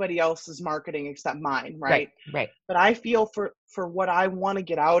about anybody else's marketing except mine, Right, right? right. But I feel for what I want to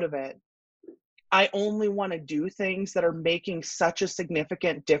get out of it, I only want to do things that are making such a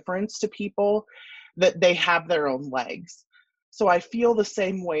significant difference to people that they have their own legs. So I feel the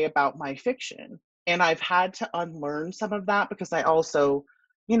same way about my fiction. And I've had to unlearn some of that because I also,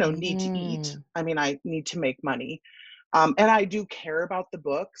 need to eat. Mm. I mean, I need to make money. And I do care about the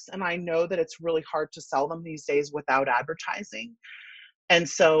books. And I know that it's really hard to sell them these days without advertising. And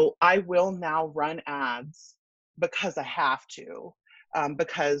so I will now run ads because I have to,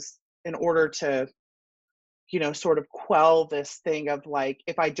 because in order to sort of quell this thing of like,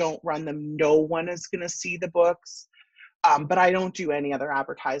 if I don't run them, no one is going to see the books. But I don't do any other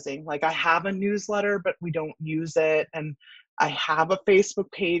advertising. Like I have a newsletter, but we don't use it. And I have a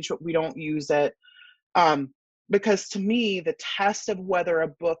Facebook page, but we don't use it. Because to me, the test of whether a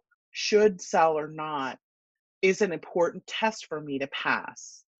book should sell or not is an important test for me to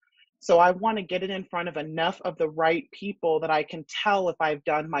pass. So I want to get it in front of enough of the right people that I can tell if I've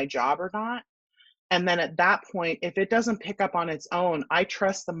done my job or not. And then at that point, if it doesn't pick up on its own, I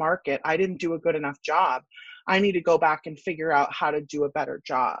trust the market. I didn't do a good enough job. I need to go back and figure out how to do a better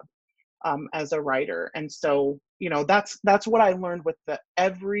job as a writer. And so, that's what I learned with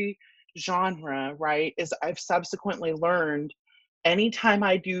every genre, right? Is I've subsequently learned anytime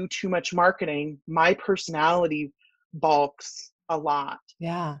I do too much marketing, my personality balks a lot.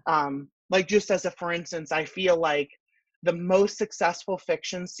 Yeah. Like just as a for instance, I feel like the most successful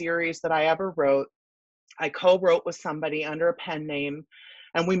fiction series that I ever wrote, I co-wrote with somebody under a pen name,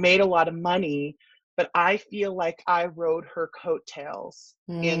 and we made a lot of money, but I feel like I rode her coattails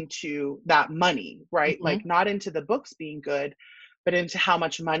Mm-hmm. into that money, right? Like not into the books being good, but into how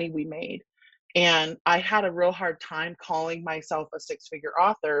much money we made. And I had a real hard time calling myself a six-figure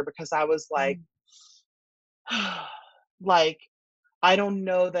author because I was like, I don't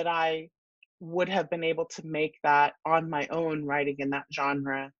know that I would have been able to make that on my own writing in that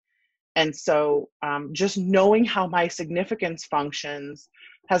genre. And so just knowing how my significance functions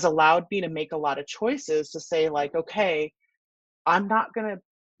has allowed me to make a lot of choices to say, like, okay, I'm not going to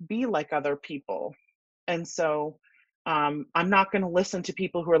be like other people. And so I'm not going to listen to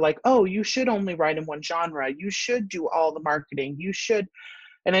people who are like, oh, you should only write in one genre. You should do all the marketing. You should.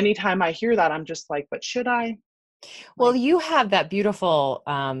 And anytime I hear that, I'm just like, but should I? Well, Like, you have that beautiful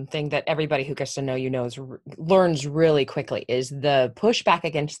thing that everybody who gets to know you learns really quickly is the pushback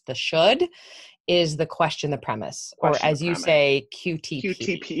against the should is the question, the premise, or question the as you premise. say, QTP.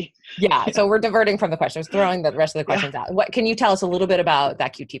 QTP. Yeah. Yeah. So we're diverting from the question. I was throwing the rest of the Yeah. questions out. What can you tell us a little bit about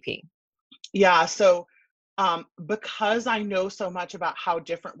that QTP? Yeah. So because I know so much about how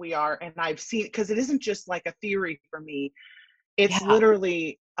different we are, and I've seen, because it isn't just like a theory for me, it's Yeah.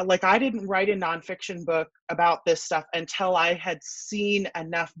 literally like I didn't write a nonfiction book about this stuff until I had seen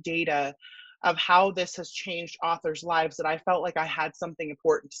enough data of how this has changed authors' lives that I felt like I had something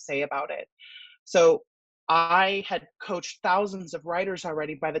important to say about it. So I had coached thousands of writers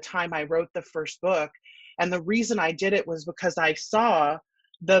already by the time I wrote the first book. And the reason I did it was because I saw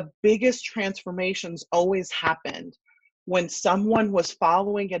the biggest transformations always happened when someone was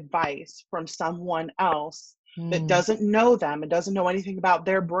following advice from someone else that Mm, doesn't know them and doesn't know anything about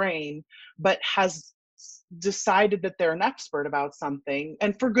their brain, but has decided that they're an expert about something,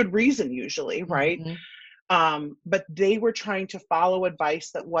 and for good reason, usually, right? mhm. But they were trying to follow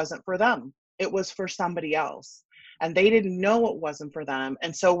advice that wasn't for them. It was for somebody else. And they didn't know it wasn't for them.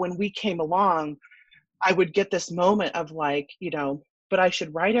 And so when we came along, I would get this moment of like, but I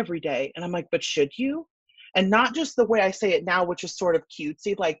should write every day. And I'm like, but should you? And not just the way I say it now, which is sort of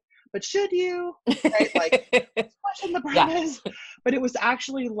cutesy, like, but should you? Right? Like, question the Yeah. premise. But it was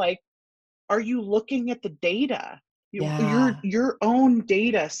actually like, are you looking at the data? Yeah. Your own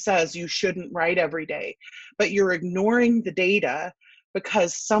data says you shouldn't write every day, but you're ignoring the data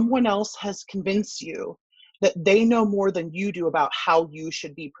because someone else has convinced you that they know more than you do about how you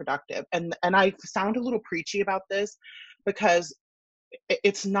should be productive. And I sound a little preachy about this because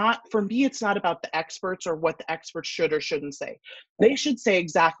it's not, for me, it's not about the experts or what the experts should or shouldn't say. They should say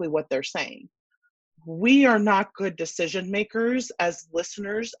exactly what they're saying. We are not good decision makers as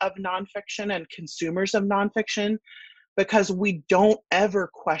listeners of nonfiction and consumers of nonfiction because we don't ever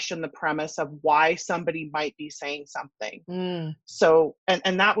question the premise of why somebody might be saying something. Mm, So,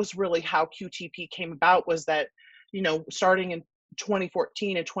 and that was really how QTP came about, was that, starting in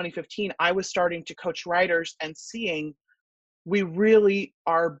 2014 and 2015, I was starting to coach writers and seeing we really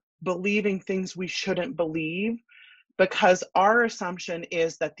are believing things we shouldn't believe because our assumption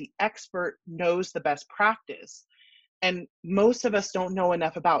is that the expert knows the best practice. And most of us don't know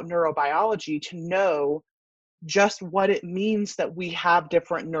enough about neurobiology to know just what it means that we have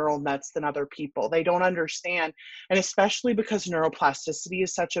different neural nets than other people. They don't understand. And especially because neuroplasticity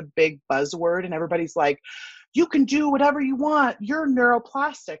is such a big buzzword and everybody's like, you can do whatever you want. You're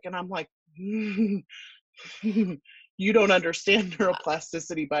neuroplastic. And I'm like, you don't understand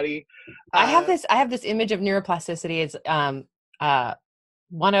neuroplasticity, buddy. Uh, I have this image of neuroplasticity. It's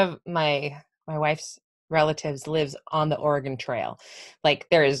one of my wife's relatives lives on the Oregon Trail. Like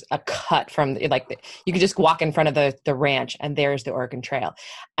there is a cut from you can just walk in front of the ranch and there's the Oregon Trail.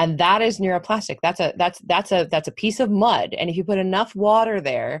 And that is neuroplastic. That's a piece of mud. And if you put enough water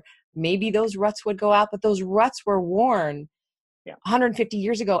there, maybe those ruts would go out, but those ruts were worn yeah. 150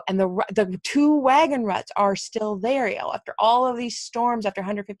 years ago, and the two wagon ruts are still there after all of these storms, after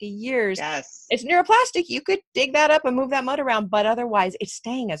 150 years. Yes. It's neuroplastic. You could dig that up and move that mud around, but otherwise it's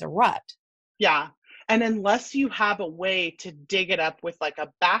staying as a rut. Yeah. And unless you have a way to dig it up with like a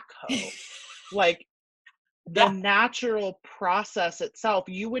backhoe, like the Yeah. natural process itself,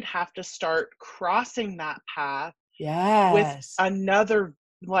 you would have to start crossing that path with Yes. another,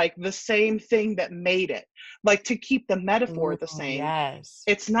 like the same thing that made it. Like, to keep the metaphor Ooh, the same, yes.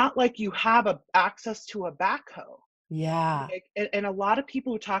 it's not like you have access to a backhoe. Yeah. Like, and a lot of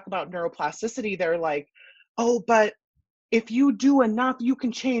people who talk about neuroplasticity, they're like, oh, but if you do enough, you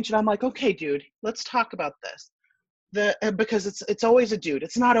can change. And I'm like, okay, dude, let's talk about this. because it's always a dude.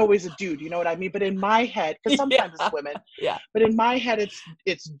 It's not always a dude, you know what I mean? But in my head, because Yeah. sometimes it's women, Yeah. but in my head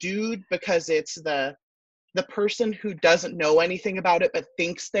it's dude because it's the person who doesn't know anything about it but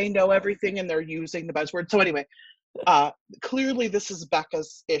thinks they know everything and they're using the buzzword. So anyway, clearly this is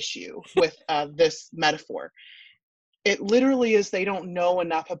Becca's issue with this metaphor. It literally is they don't know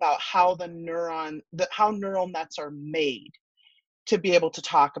enough about how how neural nets are made to be able to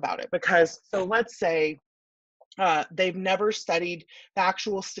talk about it. Because so let's say they've never studied the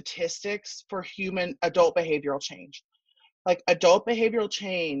actual statistics for human adult behavioral change. Like adult behavioral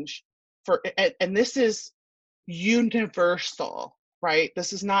change and this is universal, right?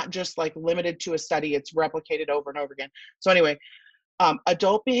 This is not just like limited to a study, it's replicated over and over again. So anyway,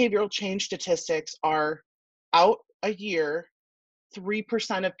 adult behavioral change statistics are out a year,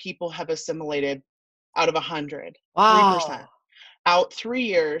 3% of people have assimilated out of 100. Wow. 3%. Out 3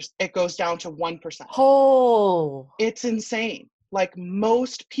 years, it goes down to 1%. Oh. It's insane. Like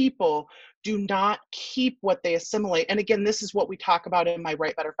most people do not keep what they assimilate. And again, this is what we talk about in my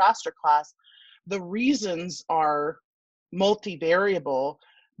Write Better Faster class. The reasons are multivariable,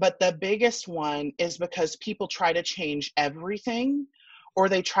 but the biggest one is because people try to change everything, or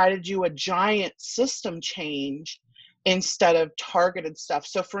they try to do a giant system change instead of targeted stuff.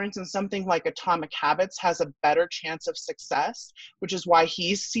 So for instance, something like Atomic Habits has a better chance of success, which is why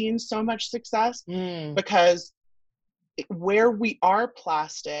he's seen so much success, because where we are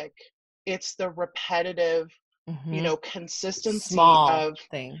plastic, it's the repetitive, consistency small of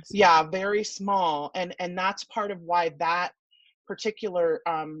things. Yeah, very small. And that's part of why that particular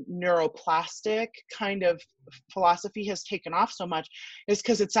neuroplastic kind of philosophy has taken off so much, is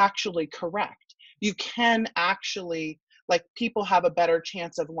because it's actually correct. You can actually, like, people have a better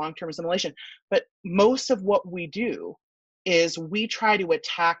chance of long-term assimilation. But most of what we do is we try to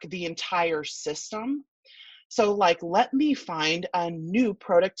attack the entire system. So like, let me find a new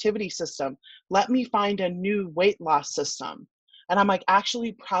productivity system. Let me find a new weight loss system. And I'm like,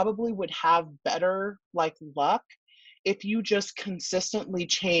 actually probably would have better like luck if you just consistently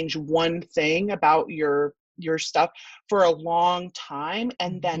change one thing about your stuff for a long time.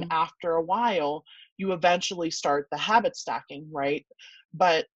 And then after a while, you eventually start the habit stacking, right?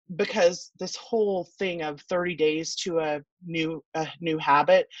 But because this whole thing of 30 days to a new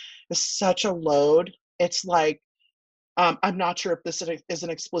habit is such a load. It's like, I'm not sure if this is an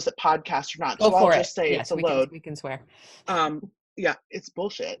explicit podcast or not. Go so for I'll it. just say Yes, it's a load. We can swear. Yeah, it's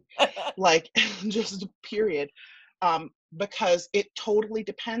bullshit. Like, just period. Because it totally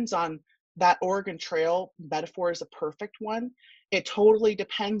depends on that Oregon Trail metaphor is a perfect one. It totally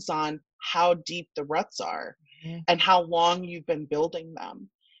depends on how deep the ruts are and how long you've been building them.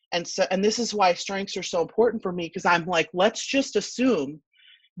 And this is why strengths are so important for me, because I'm like, let's just assume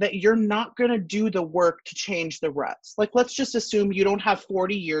that you're not going to do the work to change the ruts. Like, let's just assume you don't have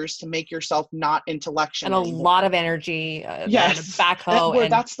 40 years to make yourself not intellectual and a anymore. lot of energy, Yes, and a backhoe, where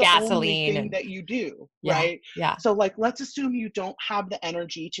and that's the gasoline only thing that you do, yeah, right? Yeah. So like, let's assume you don't have the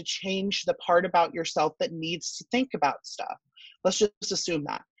energy to change the part about yourself that needs to think about stuff. Let's just assume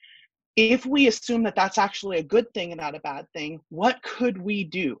that. If we assume that that's actually a good thing and not a bad thing, what could we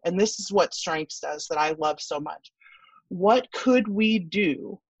do? And this is what Strengths does that I love so much. What could we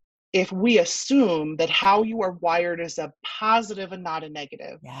do if we assume that how you are wired is a positive and not a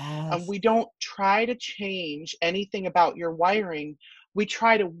negative? Yes. And we don't try to change anything about your wiring. We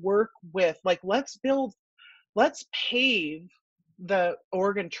try to work with, like, let's pave the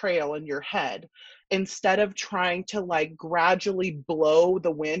Oregon Trail in your head instead of trying to like gradually blow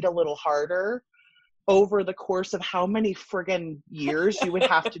the wind a little harder over the course of how many friggin' years you would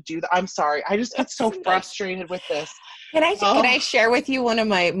have to do that. I'm sorry. I just get so frustrated with this. Can I share with you one of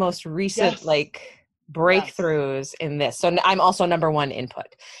my most recent breakthroughs in this? So I'm also number one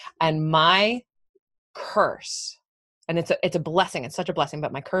input, and my curse, and it's a blessing. It's such a blessing,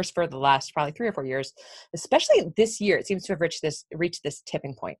 but my curse for the last probably 3 or 4 years, especially this year, it seems to have reached this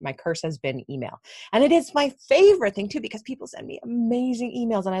tipping point. My curse has been email. And it is my favorite thing too, because people send me amazing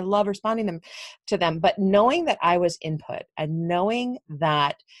emails and I love responding to them. But knowing that I was input, and knowing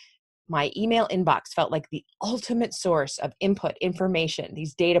that my email inbox felt like the ultimate source of input, information,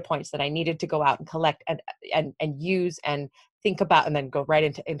 these data points that I needed to go out and collect and use and think about, and then go right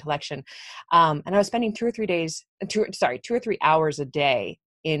into intellection. And I was spending 2 or 3 hours a day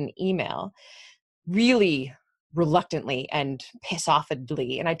in email, really reluctantly and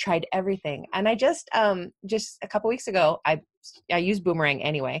piss-offedly. And I tried everything. And I just a couple weeks ago, I use Boomerang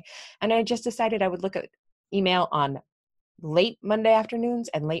anyway. And I just decided I would look at email on late Monday afternoons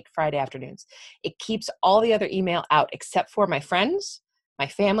and late Friday afternoons. It keeps all the other email out except for my friends, my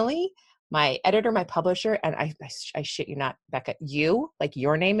family, my editor, my publisher, and I shit you not, Becca, like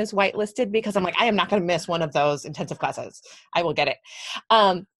your name is whitelisted because I'm like, I am not going to miss one of those intensive classes. I will get it.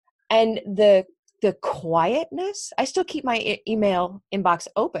 And the quietness, I still keep my email inbox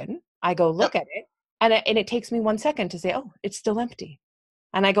open. I go look Yep. at it, and it takes me 1 second to say, oh, it's still empty.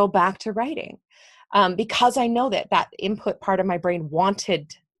 And I go back to writing, because I know that input part of my brain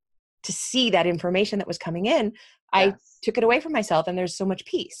wanted to see that information that was coming in. I Yes. took it away from myself, and there's so much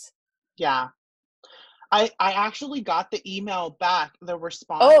peace. Yeah. I actually got the email back, the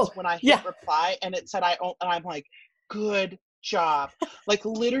response, Oh, when I hit yeah. reply, and it said and I'm like, good job. Like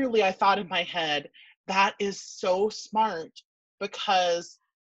literally I thought in my head, that is so smart, because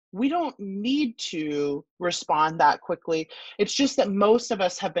we don't need to respond that quickly. It's just that most of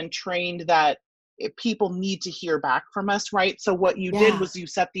us have been trained that people need to hear back from us, right? So what you did Yeah. was you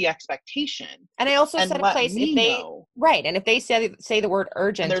set the expectation And I also and set a let place if me they, know, right. And if they say the word and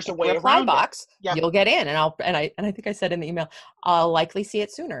urgent there's in a the way reply around it. box, Yep. you'll get in. And I think I said in the email, I'll likely see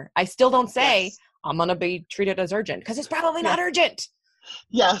it sooner. I still don't say Yes. I'm going to be treated as urgent because it's probably Yeah. not urgent.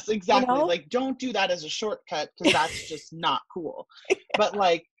 Yes, exactly. You know? Like, don't do that as a shortcut, because that's just not cool. But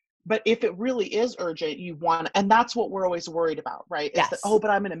like, but if it really is urgent, you want, and that's what we're always worried about, right? Is that, Yes. oh, but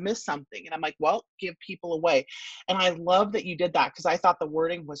I'm going to miss something. And I'm like, well, give people away. And I love that you did that, because I thought the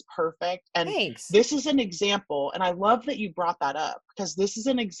wording was perfect. And Thanks. this is an example. And I love that you brought that up, because this is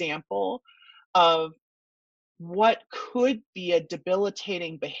an example of what could be a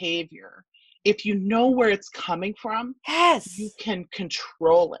debilitating behavior. If you know where it's coming from, you Yes. can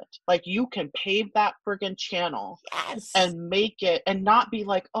control it. Like, you can pave that friggin' channel Yes. and make it, and not be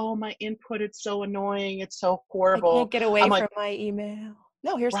like, oh, my input, it's so annoying, it's so I horrible. can't get away I'm like, from my email.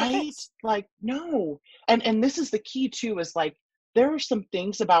 No, here's the right? fix. Like, no. And this is the key too, is like, there are some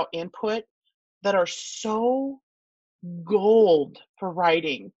things about input that are so gold for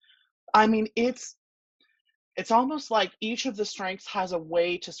writing. I mean, it's almost like each of the strengths has a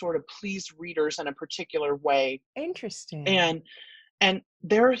way to sort of please readers in a particular way. Interesting. And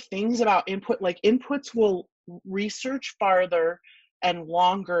there are things about input, like inputs will research farther and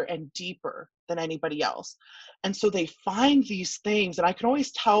longer and deeper than anybody else. And so they find these things, and I can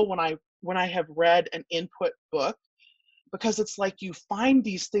always tell when I have read an input book, because it's like you find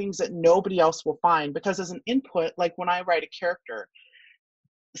these things that nobody else will find. Because as an input, like when I write a character,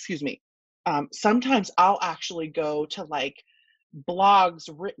 excuse me, sometimes I'll actually go to like blogs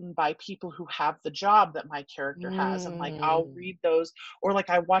written by people who have the job that my character has, and like I'll Mm. read those, or like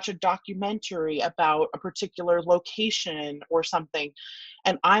I watch a documentary about a particular location or something,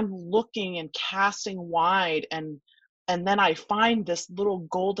 and I'm looking and casting wide, and then I find this little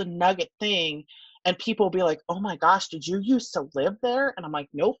golden nugget thing, and people will be like, oh my gosh, did you used to live there? And I'm like,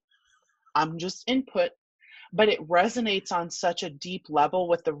 nope, I'm just input. But it resonates on such a deep level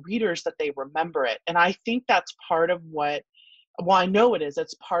with the readers that they remember it. And I think that's part of what, well, I know it is.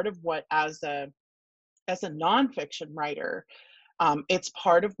 It's part of what, as a nonfiction writer, it's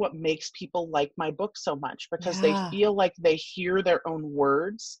part of what makes people like my book so much, because they Yeah. feel like they hear their own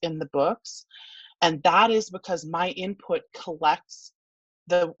words in the books. And that is because my input collects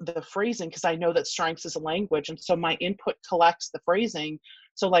the phrasing, because I know that strengths is a language, and so my input collects the phrasing.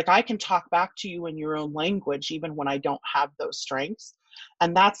 So like I can talk back to you in your own language even when I don't have those strengths.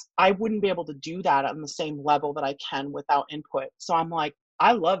 And that's, I wouldn't be able to do that on the same level that I can without input. So I'm like,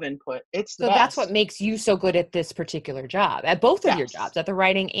 I love input. It's the So that's what best. makes you so good at this particular job, at both of your Yes. jobs, at the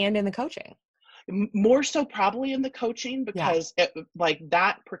writing and in the coaching. More so probably in the coaching, Yeah. because like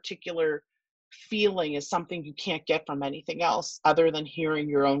that particular feeling is something you can't get from anything else other than hearing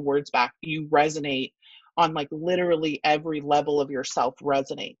your own words back. You resonate on like literally every level of yourself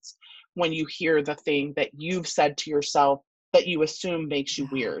resonates when you hear the thing that you've said to yourself that you assume makes you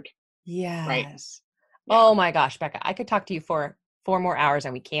weird, right? Yes. Yeah. Oh my gosh, Becca, I could talk to you for 4 more hours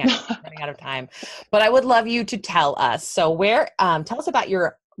and we can't. We're running out of time. But I would love you to tell us. So tell us about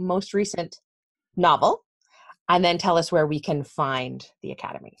your most recent novel, and then tell us where we can find the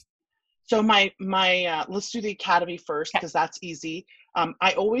Academy. So my let's do the Academy first, Okay. because that's easy.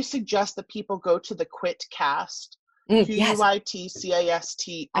 I always suggest that people go to the Quitcast, Yes,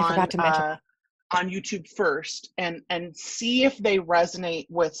 Quitcast I forgot to mention that. on YouTube first, and see if they resonate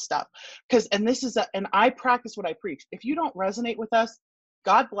with stuff. Because, and this is and I practice what I preach. If you don't resonate with us,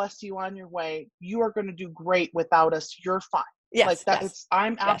 God bless you on your way. You are going to do great without us. You're fine. Like Yes, that. yes,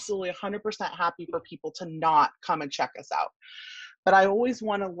 I'm yes. absolutely 100% happy for people to not come and check us out. But I always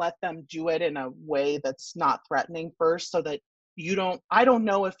want to let them do it in a way that's not threatening first, so that I don't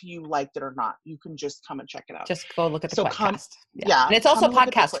know if you liked it or not. You can just come and check it out. Just go look at the So podcast. Yeah. And it's also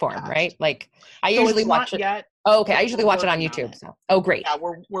podcast form, right? Like I usually watch it. Yet, oh, okay. I usually watch it on YouTube. So, oh, great. Yeah,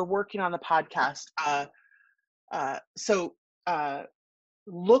 we're working on the podcast. So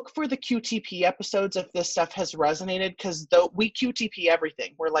look for the QTP episodes if this stuff has resonated, because we QTP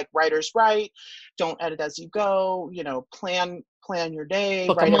everything. We're like, writers write, don't edit as you go, you know, plan your day,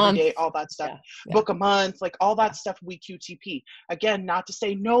 book write a month. every day, all that stuff. Yeah. Book a month, like all that stuff we QTP. Again, not to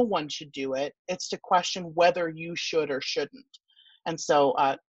say no one should do it. It's to question whether you should or shouldn't. And so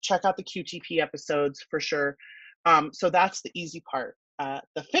check out the QTP episodes for sure. So that's the easy part.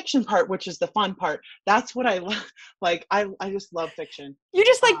 The fiction part, which is the fun part, that's what I love. Like, I just love fiction. You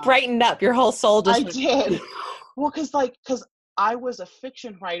just like brightened up. Your whole soul just. I did. Well, because I was a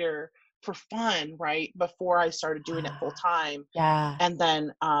fiction writer for fun, right, before I started doing it full time. Yeah. And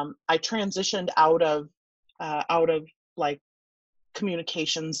then I transitioned out of like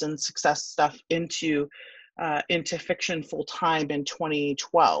communications and success stuff into fiction full time in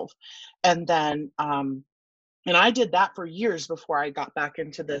 2012, and then and I did that for years before I got back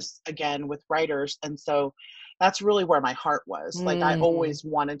into this again with writers. And so that's really where my heart was. Like, I always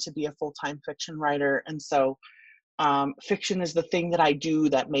wanted to be a full-time fiction writer. And so fiction is the thing that I do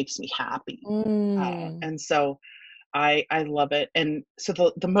that makes me happy. And so I love it. And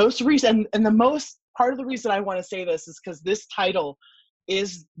so the most reason, and the most part of the reason I want to say this is because this title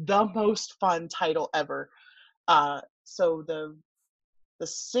is the most fun title ever. So the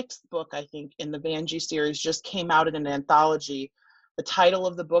 6th book, I think, in the Vanjie series just came out in an anthology. The title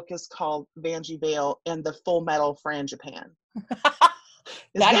of the book is called Vanjie Vale and the Full Metal Frangipan. Is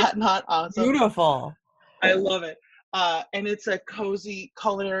that not awesome? Beautiful. I love it. And it's a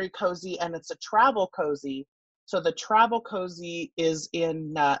culinary cozy, and it's a travel cozy. So the travel cozy is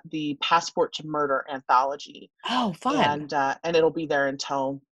in the Passport to Murder anthology. Oh, fun. And it'll be there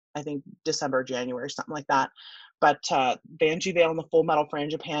until, I think, December, January, something like that. But Vanjie Vale and the Full Metal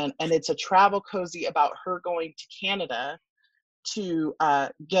Frangipan, and it's a travel cozy about her going to Canada to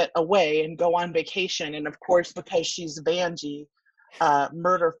get away and go on vacation. And of course, because she's Vanjie,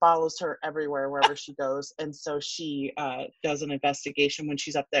 murder follows her everywhere, wherever she goes. And so she does an investigation when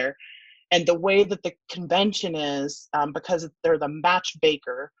she's up there. And the way that the convention is, because they're the Match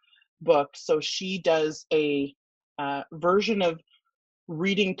Baker book, so she does a version of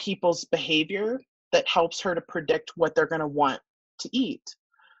reading people's behavior that helps her to predict what they're going to want to eat.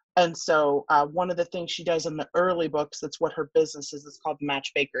 And so one of the things she does in the early books, that's what her business is, it's called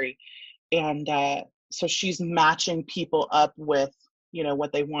Match Bakery. And so she's matching people up with, you know,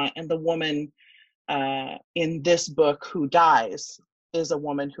 what they want. And the woman in this book who dies is a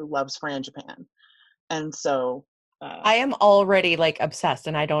woman who loves frangipan. And so I am already like obsessed,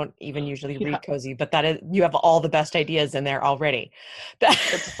 and I don't even usually read cozy, but that is, you have all the best ideas in there already.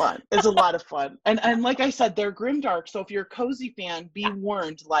 It's fun. It's a lot of fun. And like I said, they're grimdark. So if you're a cozy fan, be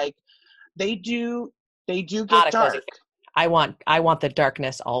warned, like they do get dark. I want the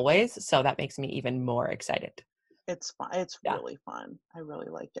darkness always. So that makes me even more excited. It's fun. It's really fun. I really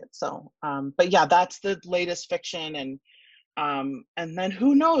like it. So, but yeah, that's the latest fiction. And then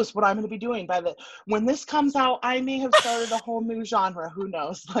who knows what I'm going to be doing when this comes out. I may have started a whole new genre. Who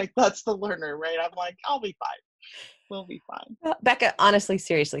knows? Like, that's the learner, right? I'm like, I'll be fine. We'll be fine. Well, Becca, honestly,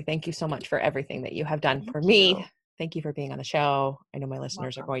 seriously, thank you so much for everything that you have done for me. Thank you for being on the show. I know my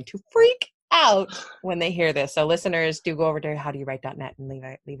listeners are going to freak out when they hear this. So listeners, do go over to howdoyouwrite.net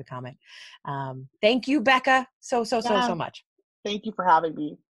and leave a comment. Thank you, Becca, so much. Thank you for having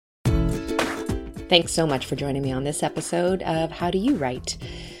me. Thanks so much for joining me on this episode of How Do You Write?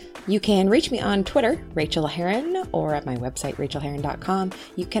 You can reach me on Twitter, Rachel Herron, or at my website, rachelherron.com.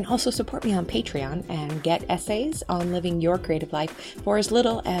 You can also support me on Patreon and get essays on living your creative life for as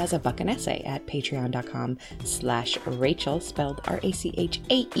little as $1 an essay at patreon.com/Rachel, spelled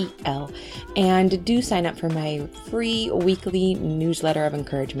Rachael. And do sign up for my free weekly newsletter of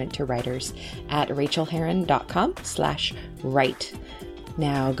encouragement to writers at rachelherron.com/write.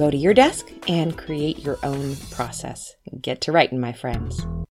 Now go to your desk and create your own process. Get to writing, my friends.